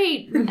be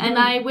great. And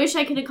I wish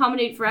I could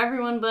accommodate for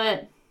everyone,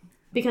 but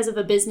because of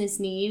a business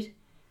need,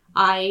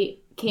 I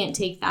can't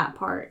take that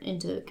part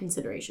into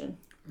consideration.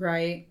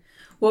 Right.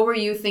 What were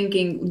you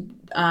thinking?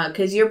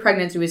 Because your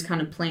pregnancy was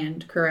kind of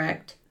planned,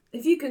 correct?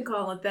 If you can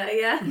call it that,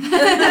 yeah.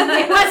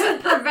 It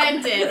wasn't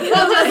prevented.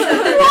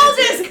 We'll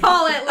just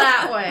call it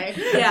that way.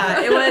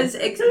 Yeah, it was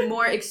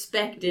more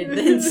expected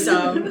than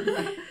some.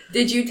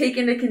 Did you take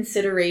into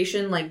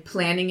consideration, like,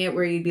 planning it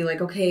where you'd be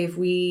like, okay, if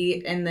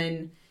we, and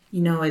then,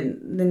 you know,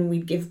 and then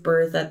we'd give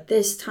birth at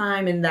this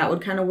time, and that would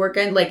kind of work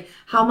in? Like,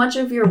 how much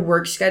of your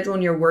work schedule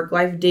and your work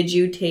life did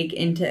you take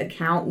into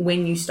account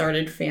when you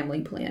started family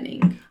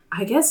planning?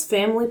 I guess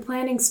family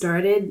planning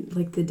started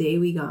like the day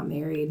we got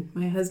married,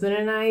 my husband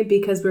and I,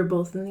 because we're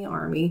both in the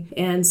Army.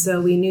 And so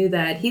we knew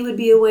that he would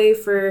be away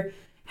for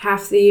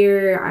half the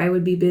year. I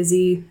would be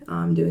busy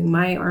doing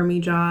my Army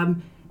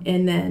job.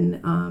 And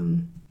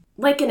then,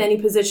 like in any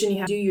position, you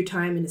have to do your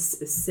time in a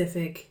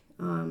specific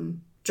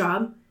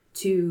job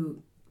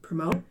to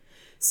promote.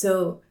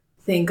 So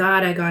thank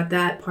God I got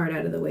that part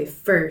out of the way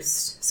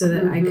first so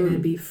that I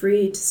could be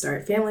free to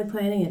start family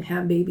planning and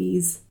have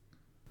babies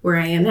where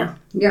I am now.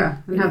 Yeah,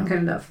 and have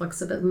kind of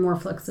that more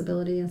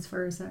flexibility as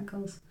far as that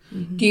goes.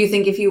 Mm-hmm. Do you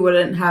think if you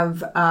wouldn't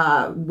have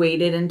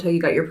waited until you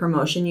got your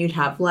promotion, you'd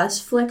have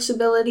less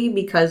flexibility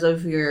because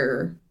of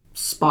your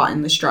spot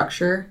in the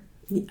structure?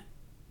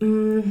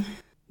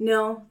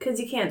 No, because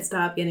you can't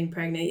stop getting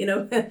pregnant, you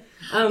know.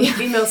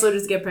 Female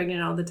soldiers get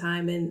pregnant all the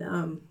time,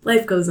 and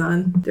life goes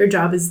on. Their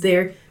job is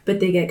there, but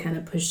they get kind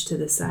of pushed to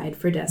the side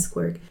for desk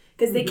work.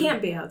 Because they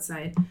can't be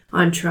outside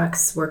on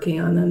trucks working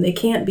on them. They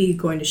can't be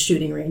going to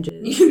shooting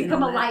ranges. You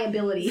become a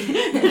liability.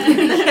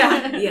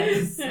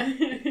 Yes.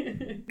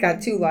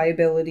 Got 2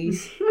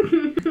 liabilities.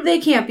 They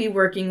can't be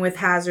working with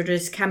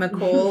hazardous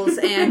chemicals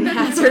and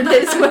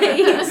hazardous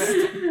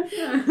waste.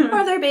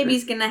 Or their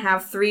baby's gonna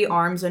have 3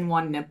 arms and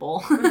 1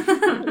 nipple.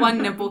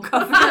 1 nipple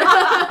cover.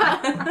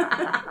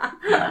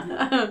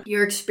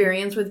 Your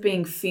experience with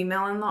being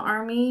female in the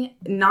Army,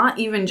 not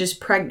even just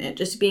pregnant,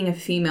 just being a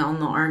female in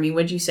the Army,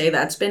 would you say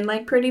that's been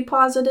like pretty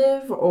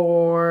positive,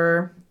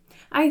 or?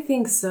 I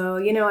think so.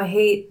 You know,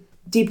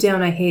 deep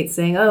down I hate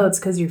saying, oh, it's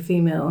because you're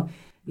female.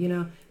 You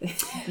know,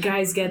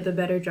 guys get the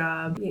better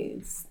job,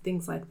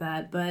 things like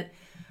that. But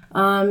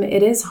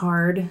it is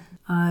hard.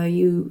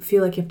 You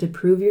feel like you have to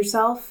prove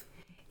yourself.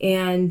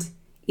 And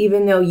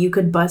even though you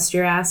could bust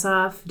your ass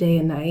off day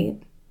and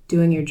night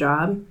doing your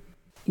job,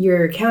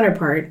 your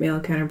male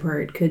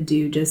counterpart, could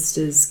do just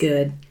as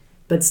good,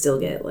 but still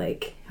get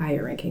like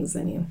higher rankings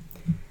than you.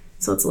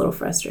 So it's a little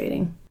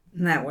frustrating.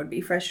 That would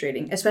be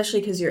frustrating, especially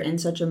because you're in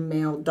such a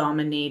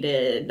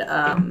male-dominated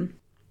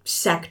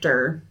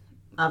sector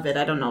of it.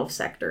 I don't know if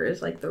sector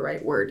is like the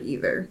right word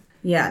either.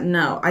 Yeah,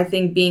 no, I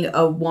think being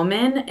a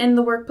woman in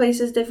the workplace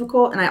is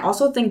difficult. And I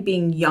also think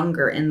being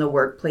younger in the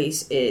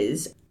workplace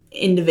is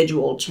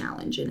individual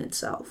challenge in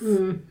itself.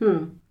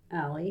 Mm-hmm.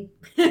 Allie.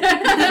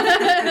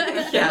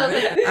 Yeah.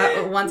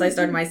 Once I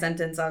started my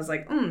sentence, I was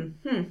like,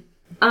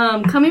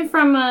 Coming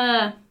from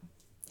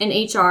in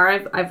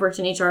HR, I've worked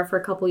in HR for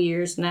a couple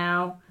years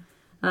now.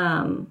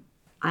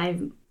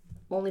 I've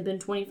only been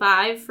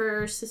 25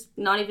 for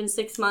not even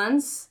 6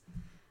 months.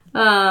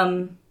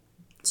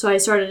 So I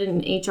started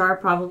in HR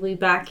probably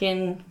back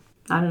in,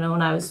 I don't know,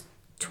 when I was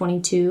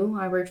 22.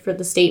 I worked for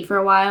the state for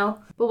a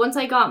while. But once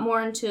I got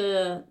more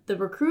into the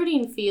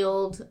recruiting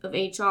field of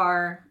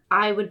HR,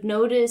 I would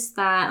notice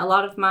that a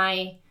lot of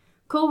my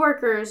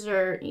coworkers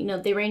are,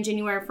 they range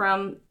anywhere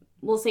from,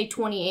 we'll say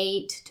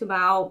 28 to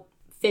about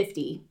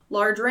 50.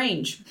 Large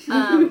range.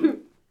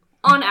 On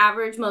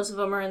average, most of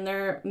them are in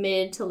their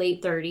mid to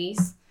late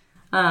 30s.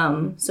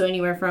 So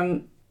anywhere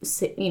from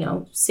 6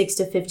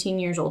 to 15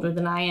 years older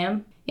than I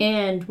am.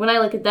 And when I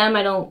look at them,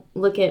 I don't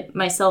look at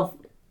myself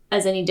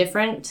as any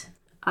different.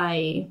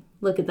 I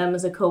look at them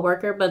as a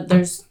coworker, but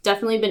there's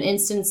definitely been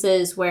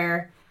instances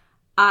where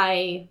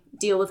I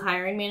deal with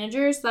hiring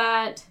managers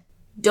that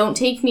don't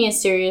take me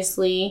as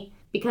seriously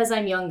because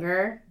I'm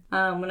younger.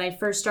 When I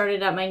first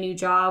started at my new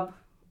job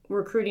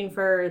recruiting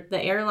for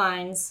the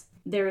airlines,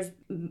 there's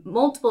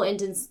multiple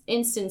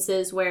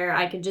instances where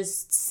I could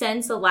just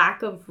sense a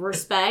lack of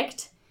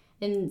respect,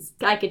 and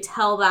I could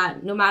tell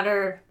that no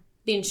matter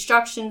the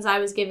instructions I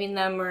was giving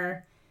them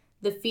or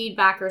the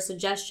feedback or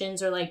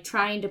suggestions or like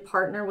trying to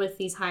partner with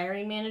these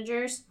hiring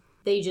managers,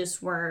 they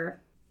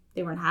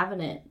weren't having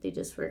it. They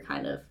just were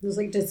kind of... It was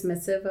like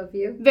dismissive of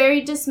you?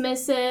 Very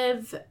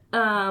dismissive.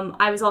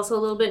 I was also a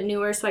little bit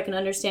newer, so I can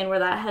understand where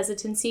that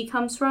hesitancy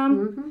comes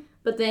from. Mm-hmm.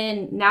 But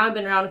then now I've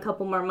been around a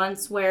couple more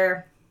months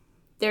where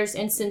there's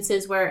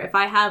instances where if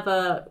I have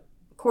a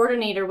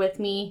coordinator with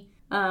me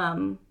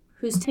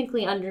who's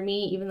technically under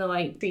me, even though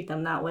I treat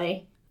them that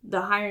way,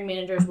 the hiring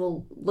managers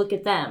will look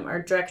at them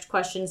or direct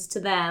questions to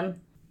them,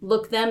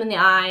 look them in the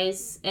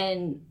eyes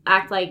and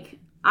act like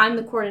I'm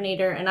the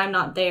coordinator and I'm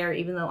not there,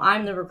 even though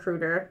I'm the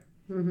recruiter.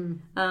 Mm-hmm.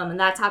 And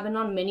that's happened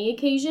on many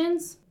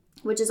occasions,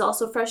 which is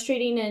also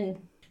frustrating. And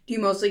do you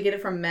mostly get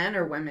it from men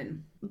or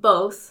women?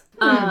 Both.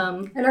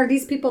 And are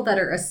these people that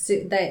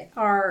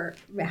are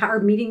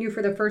meeting you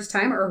for the first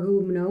time or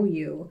who know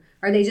you?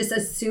 Are they just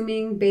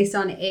assuming based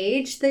on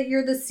age that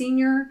you're the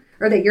senior,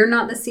 or that you're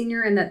not the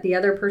senior and that the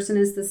other person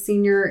is the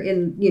senior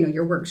in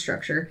your work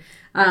structure?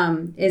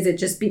 Is it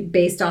just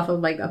based off of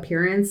like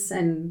appearance,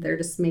 and they're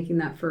just making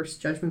that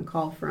first judgment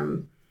call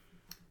from?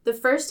 The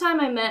first time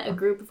I met a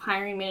group of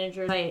hiring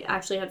managers, I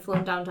actually had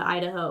flown down to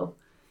Idaho,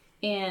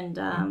 and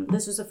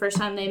this was the first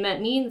time they met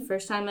me and the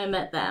first time I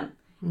met them.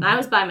 And I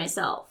was by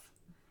myself.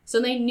 So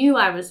they knew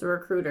I was the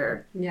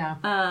recruiter. Yeah.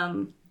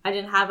 I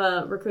didn't have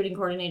a recruiting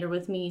coordinator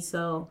with me,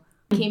 so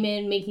I came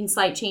in making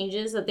slight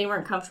changes that they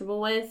weren't comfortable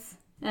with,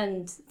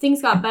 and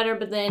things got better.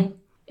 But then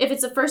if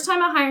it's the first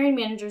time a hiring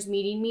manager's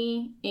meeting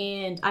me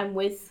and I'm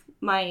with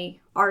my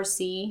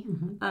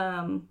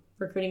RC,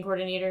 recruiting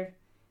coordinator,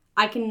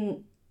 I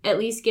can at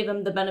least give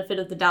them the benefit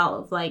of the doubt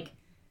of like,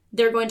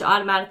 they're going to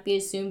automatically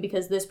assume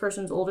because this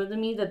person's older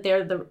than me that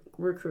they're the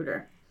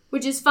recruiter.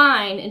 Which is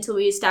fine until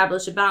we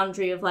establish a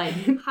boundary of like,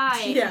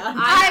 hi,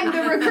 I'm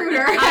the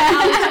recruiter.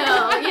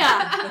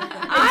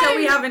 Until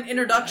we have an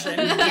introduction.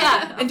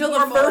 Yeah. Until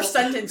the first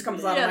sentence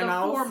comes out of my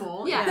mouth.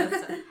 Formal.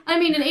 Yeah. I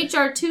mean, in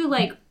HR too,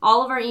 like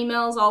all of our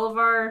emails, all of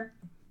our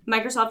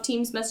Microsoft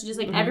Teams messages,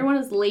 like everyone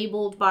is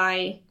labeled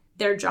by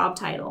their job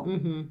title.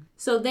 Mm-hmm.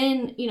 So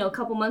then, a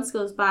couple months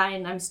goes by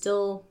and I'm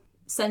still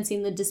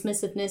sensing the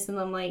dismissiveness, and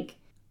I'm like,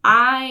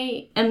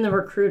 I am the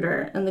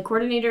recruiter, and the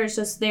coordinator is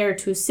just there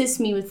to assist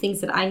me with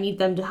things that I need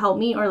them to help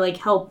me or like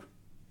help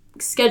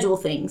schedule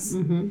things.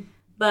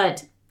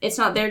 But it's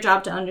not their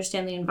job to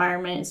understand the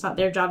environment. It's not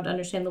their job to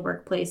understand the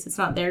workplace. It's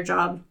not their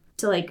job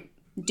to like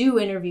do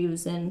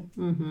interviews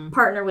and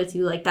partner with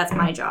you. Like, that's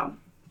my job.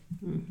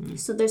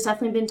 So there's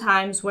definitely been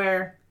times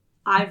where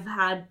I've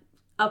had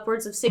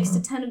upwards of 6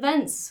 to 10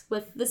 events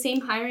with the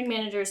same hiring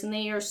managers, and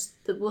they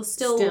will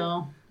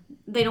still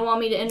they don't want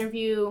me to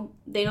interview.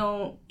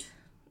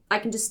 I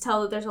can just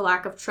tell that there's a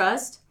lack of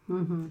trust.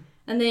 And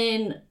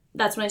then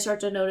that's when I start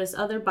to notice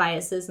other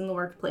biases in the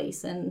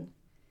workplace, and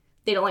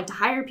they don't like to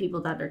hire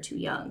people that are too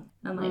young.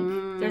 I'm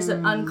like, there's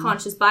an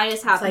unconscious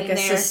bias happening there.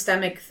 It's like a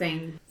systemic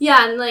thing.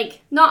 Yeah, and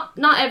like not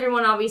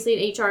everyone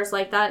obviously at HR is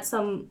like that.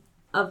 Some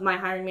of my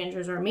hiring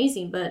managers are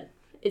amazing, but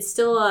it's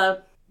still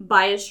a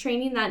bias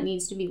training that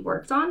needs to be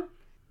worked on,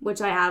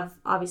 which I have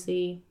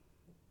obviously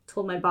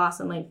told my boss.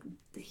 I'm like,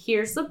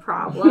 here's the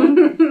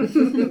problem.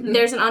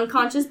 There's an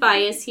unconscious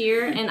bias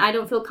here, and I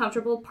don't feel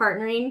comfortable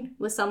partnering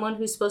with someone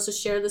who's supposed to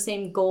share the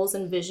same goals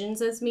and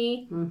visions as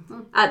me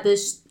at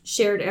this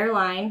shared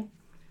airline,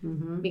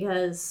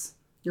 because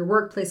your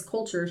workplace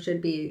culture should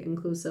be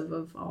inclusive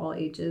of all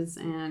ages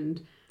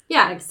and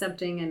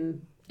accepting,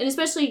 and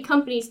especially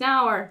companies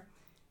now are,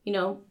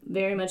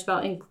 very much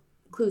about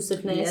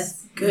inclusiveness.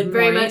 Yes. Good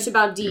very point. much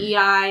about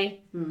DEI.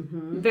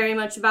 Very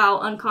much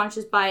about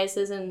unconscious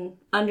biases and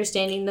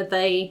understanding that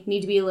they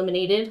need to be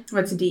eliminated.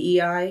 What's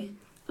DEI?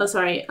 Oh,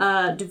 sorry.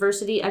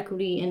 Diversity,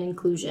 equity, and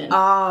inclusion.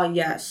 Ah,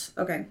 yes.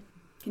 Okay.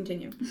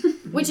 Continue.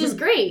 Which is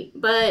great,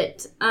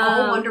 but...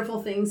 all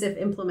wonderful things if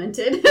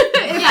implemented.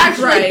 Yeah,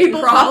 Actually, right, people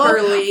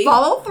properly.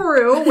 follow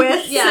through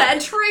with said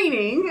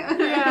training.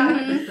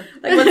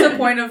 Like, what's the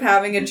point of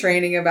having a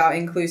training about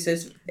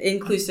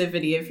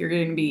inclusivity if you're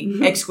going to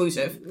be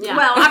exclusive? Yeah.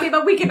 Well, I mean,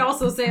 but we can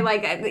also say,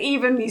 like,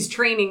 even these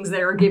trainings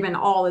that are given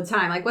all the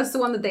time. Like, what's the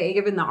one that they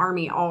give in the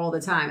Army all the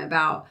time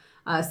about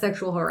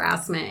sexual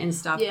harassment and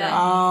stuff?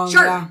 Yeah.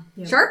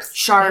 Sharps?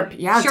 Sharp.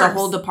 Yeah, it's a Sharps.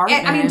 whole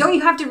department. I mean, don't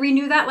you have to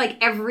renew that like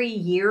every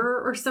year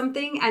or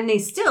something? And they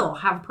still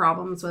have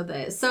problems with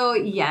it. So,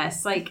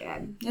 yes, like... Yeah,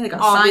 they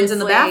got signs in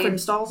the bathroom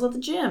stalls at the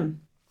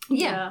gym.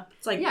 Yeah.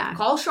 It's like,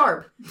 call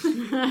Sharp.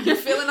 You're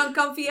feeling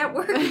uncomfy at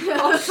work?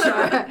 Call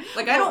Sharp.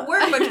 Like, I don't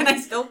work, but can I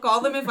still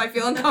call them if I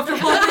feel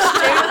uncomfortable in this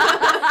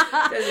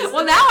gym?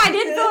 Well, now I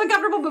didn't feel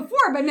uncomfortable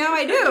before, but now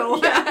I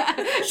do.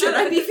 Should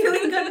I be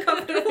feeling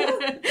uncomfortable?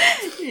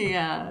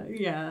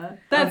 Yeah.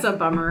 That's a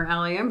bummer,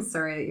 Allie. I'm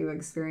sorry that you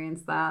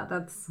experienced that.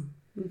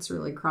 It's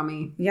really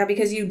crummy. Yeah,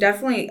 because you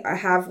definitely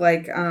have,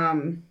 like,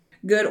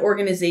 good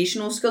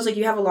organizational skills. Like,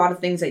 you have a lot of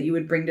things that you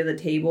would bring to the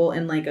table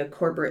in, like, a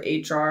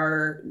corporate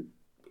HR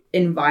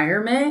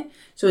environment.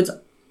 So it's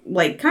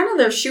like kind of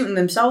they're shooting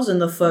themselves in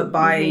the foot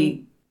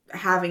by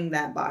having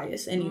that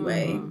bias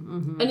anyway.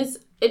 And it's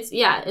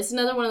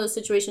another one of those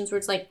situations where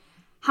it's like,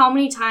 how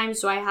many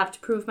times do I have to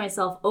prove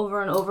myself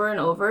over and over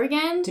and over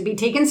again to be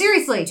taken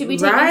seriously? To be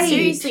taken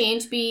seriously and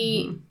to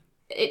be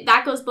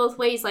that goes both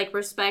ways. Like,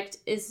 respect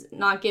is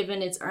not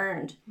given, it's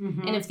earned.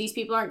 And if these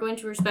people aren't going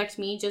to respect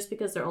me just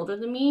because they're older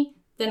than me,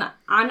 then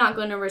I'm not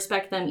going to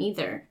respect them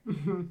either.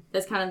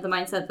 That's kind of the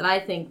mindset that I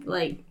think,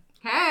 like,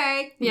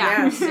 hey.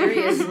 Yeah,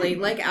 seriously.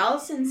 Like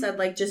Allison said,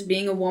 like, just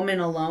being a woman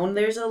alone,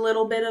 there's a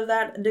little bit of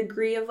that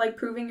degree of, like,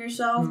 proving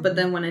yourself. But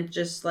then when it's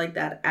just, like,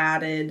 that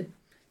added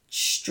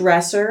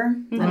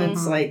stressor, then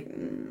it's like,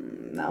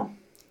 no.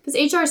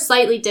 Because HR is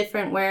slightly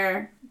different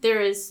where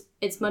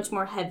it's much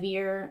more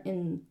heavier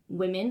in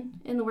women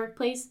in the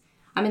workplace.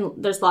 I mean,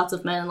 there's lots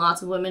of men and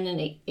lots of women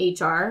in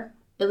HR,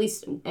 at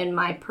least in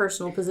my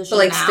personal position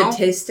But, like, now.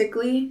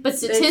 statistically? But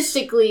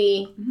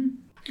statistically...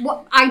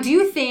 Well, I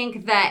do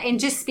think that, and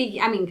just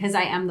speaking, I mean, because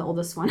I am the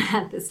oldest one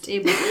at this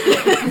table,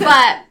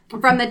 but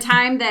from the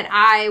time that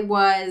I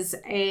was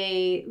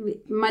a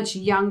much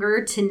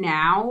younger to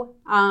now,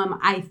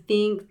 I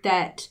think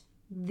that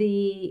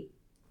the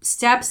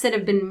steps that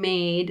have been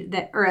made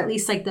that, or at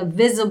least like the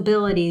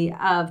visibility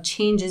of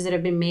changes that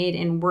have been made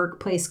in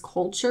workplace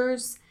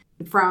cultures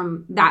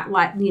from that,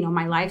 my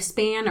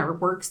lifespan or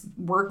work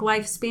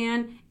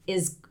lifespan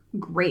is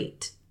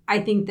great. I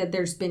think that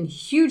there's been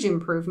huge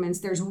improvements.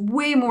 There's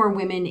way more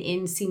women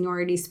in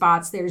seniority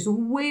spots. There's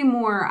way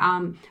more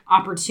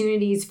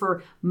opportunities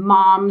for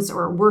moms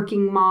or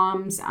working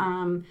moms.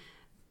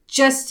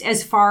 Just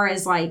as far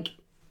as like,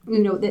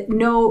 that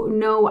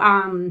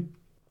no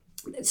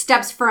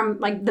steps from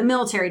like the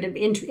military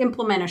to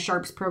implement a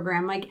Sharps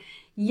program. Like,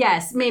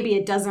 yes, maybe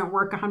it doesn't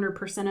work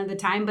 100% of the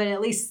time, but at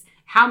least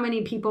how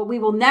many people, we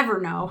will never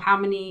know how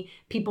many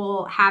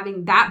people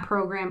having that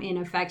program in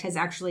effect has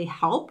actually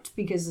helped,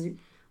 because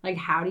like,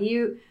 how do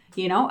you,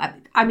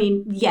 I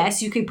mean,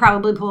 yes, you could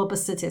probably pull up a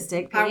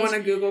statistic. I want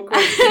to Google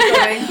quote.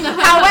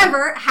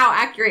 However, how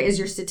accurate is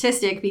your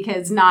statistic?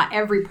 Because not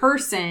every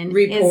person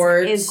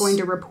is going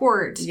to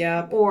report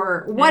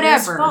or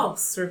whatever. And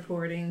false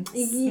reporting.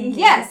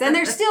 Yes, and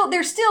there's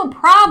still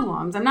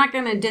problems. I'm not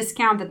going to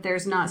discount that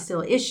there's not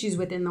still issues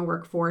within the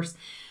workforce,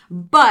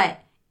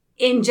 but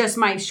in just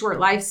my short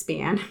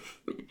lifespan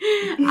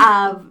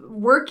of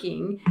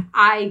working,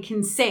 I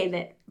can say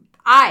that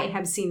I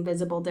have seen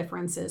visible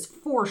differences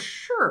for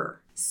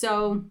sure.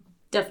 So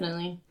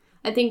Definitely.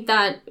 I think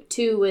that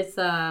too with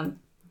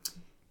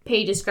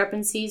pay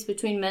discrepancies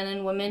between men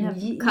and women have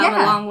come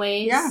a long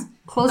ways. Yeah.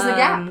 Close the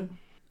gap.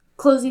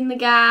 Closing the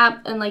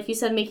gap, and like you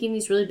said, making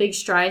these really big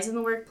strides in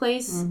the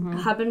workplace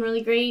have been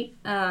really great.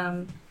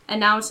 And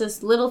now it's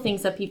just little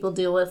things that people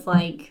deal with,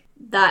 like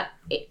that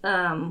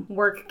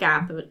work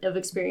gap of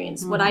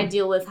experience. What I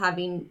deal with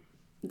having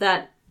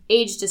that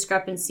age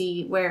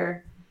discrepancy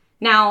where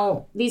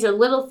now these are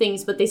little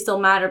things, but they still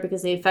matter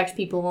because they affect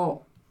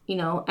people, you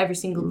know, every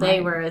single day.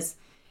 Right. Whereas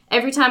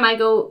every time I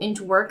go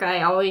into work,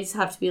 I always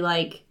have to be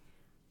like,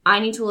 I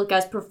need to look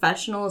as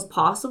professional as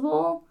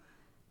possible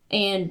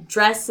and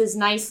dress as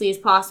nicely as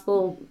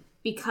possible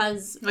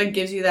because... Like,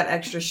 gives you that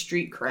extra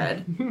street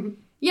cred.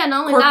 Yeah,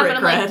 not only Corporate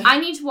that, but I'm cred. like, I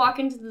need to walk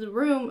into the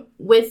room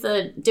with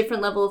a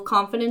different level of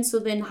confidence, so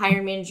then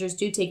hiring managers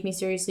do take me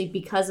seriously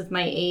because of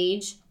my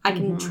age. I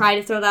can try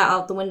to throw that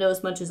out the window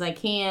as much as I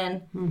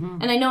can.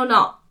 And I know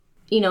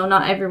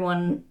not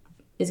everyone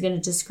is going to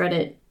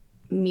discredit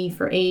me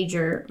for age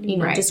or,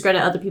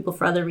 discredit other people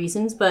for other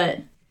reasons, but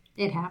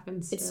It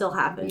happens. it still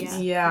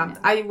happens. Yeah.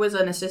 I was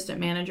an assistant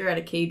manager at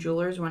a K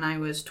Jewelers when I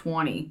was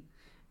 20.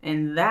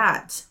 And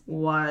that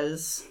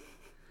was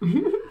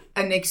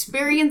an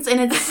experience in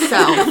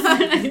itself.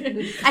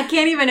 I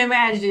can't even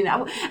imagine.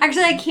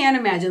 Actually, I can't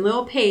imagine.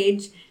 Little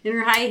Paige in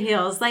her high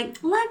heels,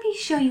 like, let me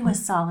show you a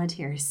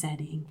solitaire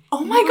setting.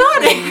 Oh my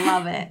God. I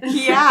love it.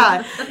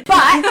 Yeah.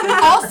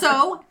 But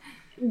also,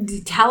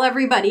 tell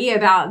everybody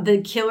about the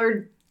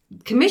killer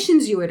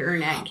commissions you would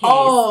earn at K's.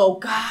 Oh,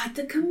 God,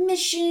 the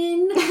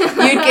commission. You'd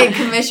get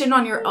commission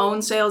on your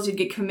own sales. You'd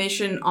get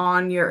commission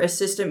on your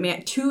assistant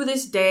man. To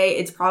this day,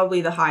 it's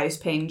probably the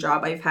highest paying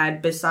job I've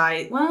had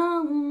beside,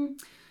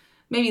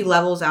 maybe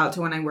levels out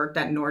to when I worked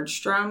at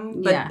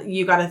Nordstrom. But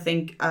you got to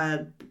think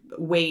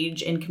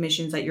wage and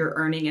commissions that you're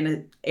earning in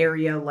an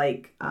area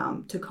like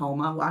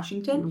Tacoma,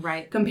 Washington.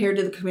 Right. Compared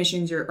to the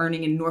commissions you're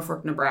earning in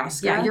Norfolk,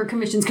 Nebraska. Yeah, your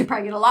commissions could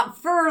probably get a lot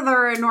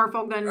further in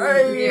Norfolk than...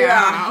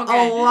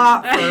 A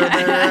lot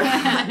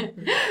further.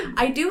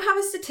 I do have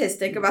a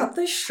statistic about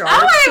the shark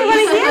I want to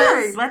cases.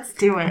 hear. Let's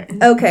do it.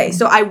 Okay,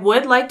 so I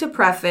would like to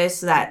preface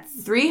that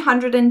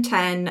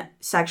 310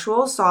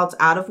 sexual assaults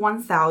out of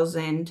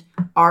 1,000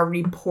 are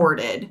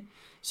reported.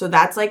 So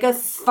that's like a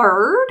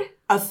Third?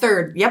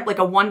 third. Yep, like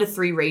a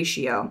 1-to-3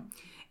 ratio.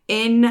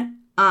 In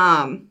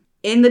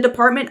the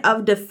Department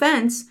of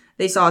Defense,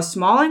 they saw a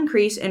small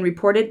increase and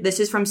reported, this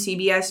is from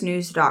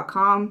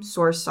CBSNews.com,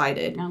 source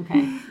cited.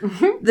 Okay.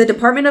 The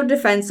Department of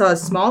Defense saw a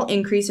small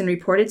increase in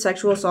reported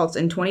sexual assaults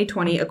in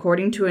 2020,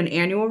 according to an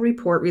annual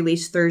report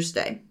released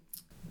Thursday.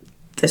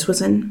 This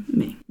was in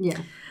May. Yeah.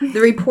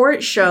 The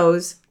report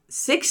shows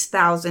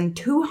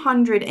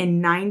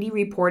 6,290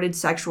 reported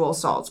sexual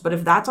assaults. But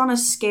if that's on a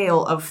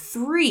scale of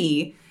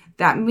 3,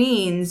 that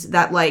means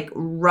that, like,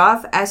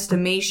 rough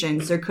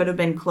estimations, there could have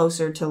been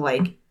closer to,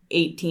 like,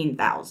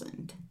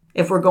 18,000.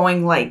 If we're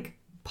going, like,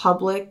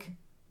 public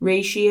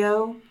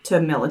ratio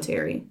to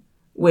military,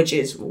 which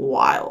is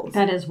wild.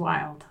 That is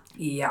wild.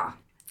 Yeah.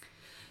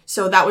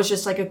 So that was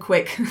just, like, a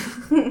quick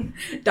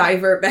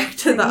divert back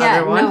to the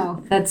other one.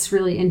 No, that's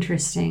really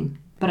interesting.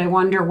 But I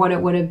wonder what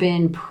it would have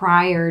been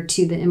prior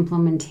to the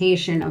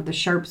implementation of the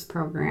SHARPS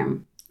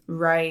program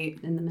Right.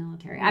 in the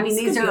military. I mean, This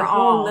these could be are a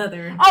whole all...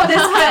 nother Oh,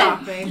 that's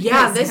good. topic.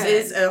 Yeah, this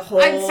is a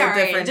whole I'm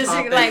sorry, different just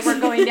topic. like we're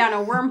going down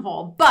a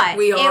wormhole. But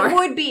We are. it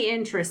would be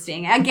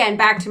interesting. Again,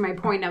 back to my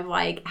point of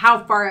like,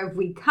 how far have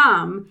we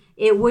come?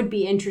 It would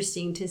be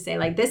interesting to say,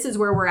 like, this is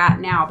where we're at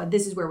now, but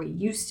this is where we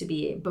used to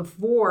be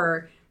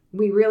before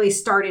we really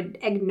started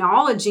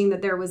acknowledging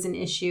that there was an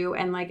issue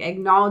and like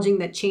acknowledging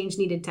that change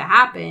needed to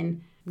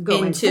happen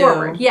going Into-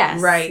 forward.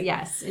 Yes. right.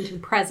 Yes. Into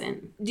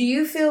present. Do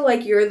you feel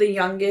like you're the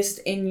youngest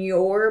in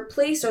your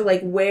place, or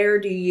like where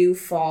do you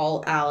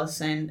fall,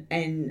 Allison,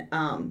 in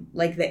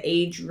like the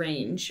age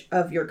range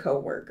of your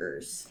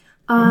coworkers?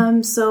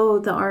 So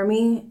the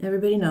Army,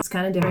 everybody knows, it's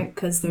kind of different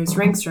because there's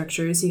rank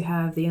structures. You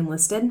have the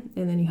enlisted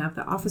and then you have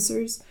the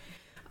officers.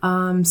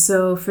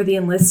 So for the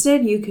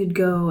enlisted, you could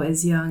go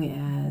as young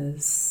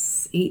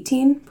as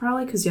 18,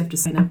 probably, because you have to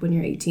sign up when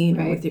you're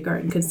 18 or with your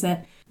guardian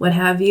consent, what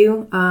have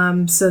you.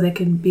 So that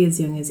can be as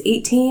young as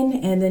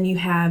 18. And then you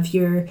have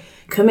your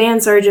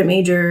command sergeant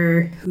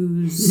major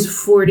who's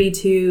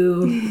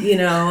 42, you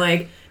know,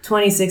 like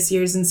 26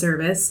 years in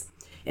service.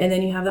 And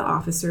then you have the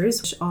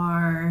officers, which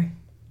are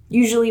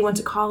usually went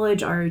to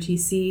college,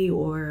 ROTC,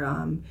 or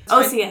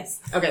OCS.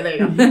 Okay, there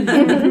you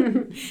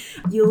go.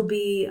 You'll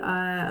be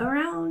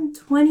around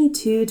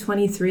 22,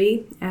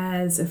 23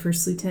 as a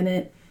first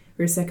lieutenant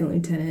or a second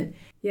lieutenant.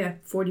 Yeah,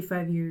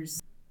 45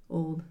 years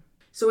old.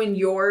 So in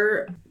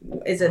your,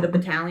 is it a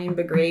battalion,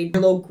 brigade,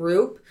 your little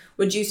group,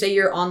 would you say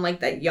you're on like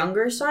that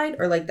younger side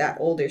or like that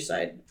older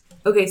side?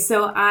 Okay,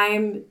 so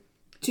I'm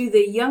to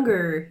the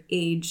younger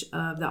age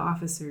of the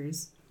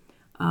officers.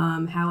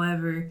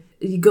 However,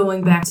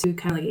 going back to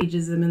kind of like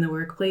ageism in the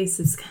workplace,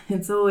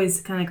 it's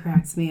always kind of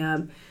cracks me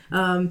up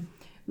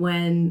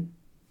when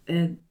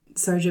a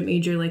sergeant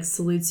major like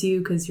salutes you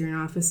because you're an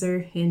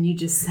officer, and you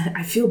just,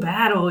 I feel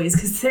bad always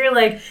because they're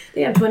like,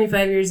 they have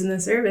 25 years in the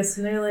service,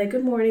 and they're like,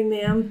 good morning,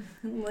 ma'am.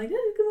 And I'm like,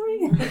 oh, good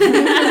morning. I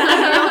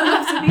don't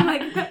have to be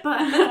like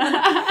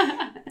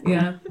Peppa.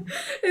 Yeah.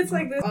 It's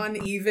like this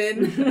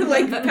uneven,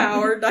 like,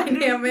 power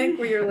dynamic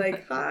where you're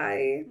like,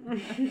 hi,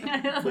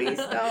 please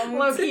don't.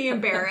 Low-key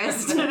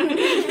embarrassed.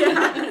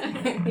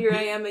 Yeah. Here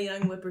I am, a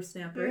young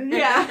whippersnapper.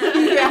 Yeah.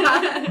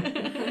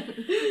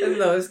 And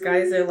those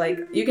guys are like,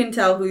 you can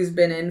tell who's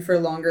been in for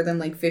longer than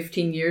like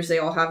 15 years. They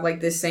all have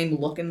like this same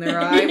look in their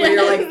eye where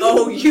you're like,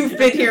 oh, you've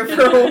been here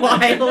for a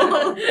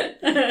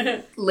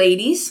while.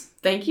 Ladies,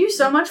 thank you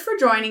so much for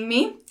joining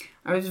me.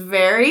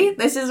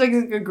 This is like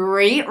a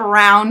great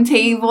round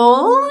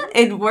table.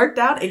 It worked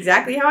out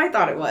exactly how I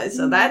thought it was.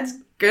 So that's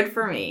good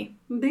for me.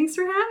 Thanks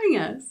for having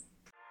us.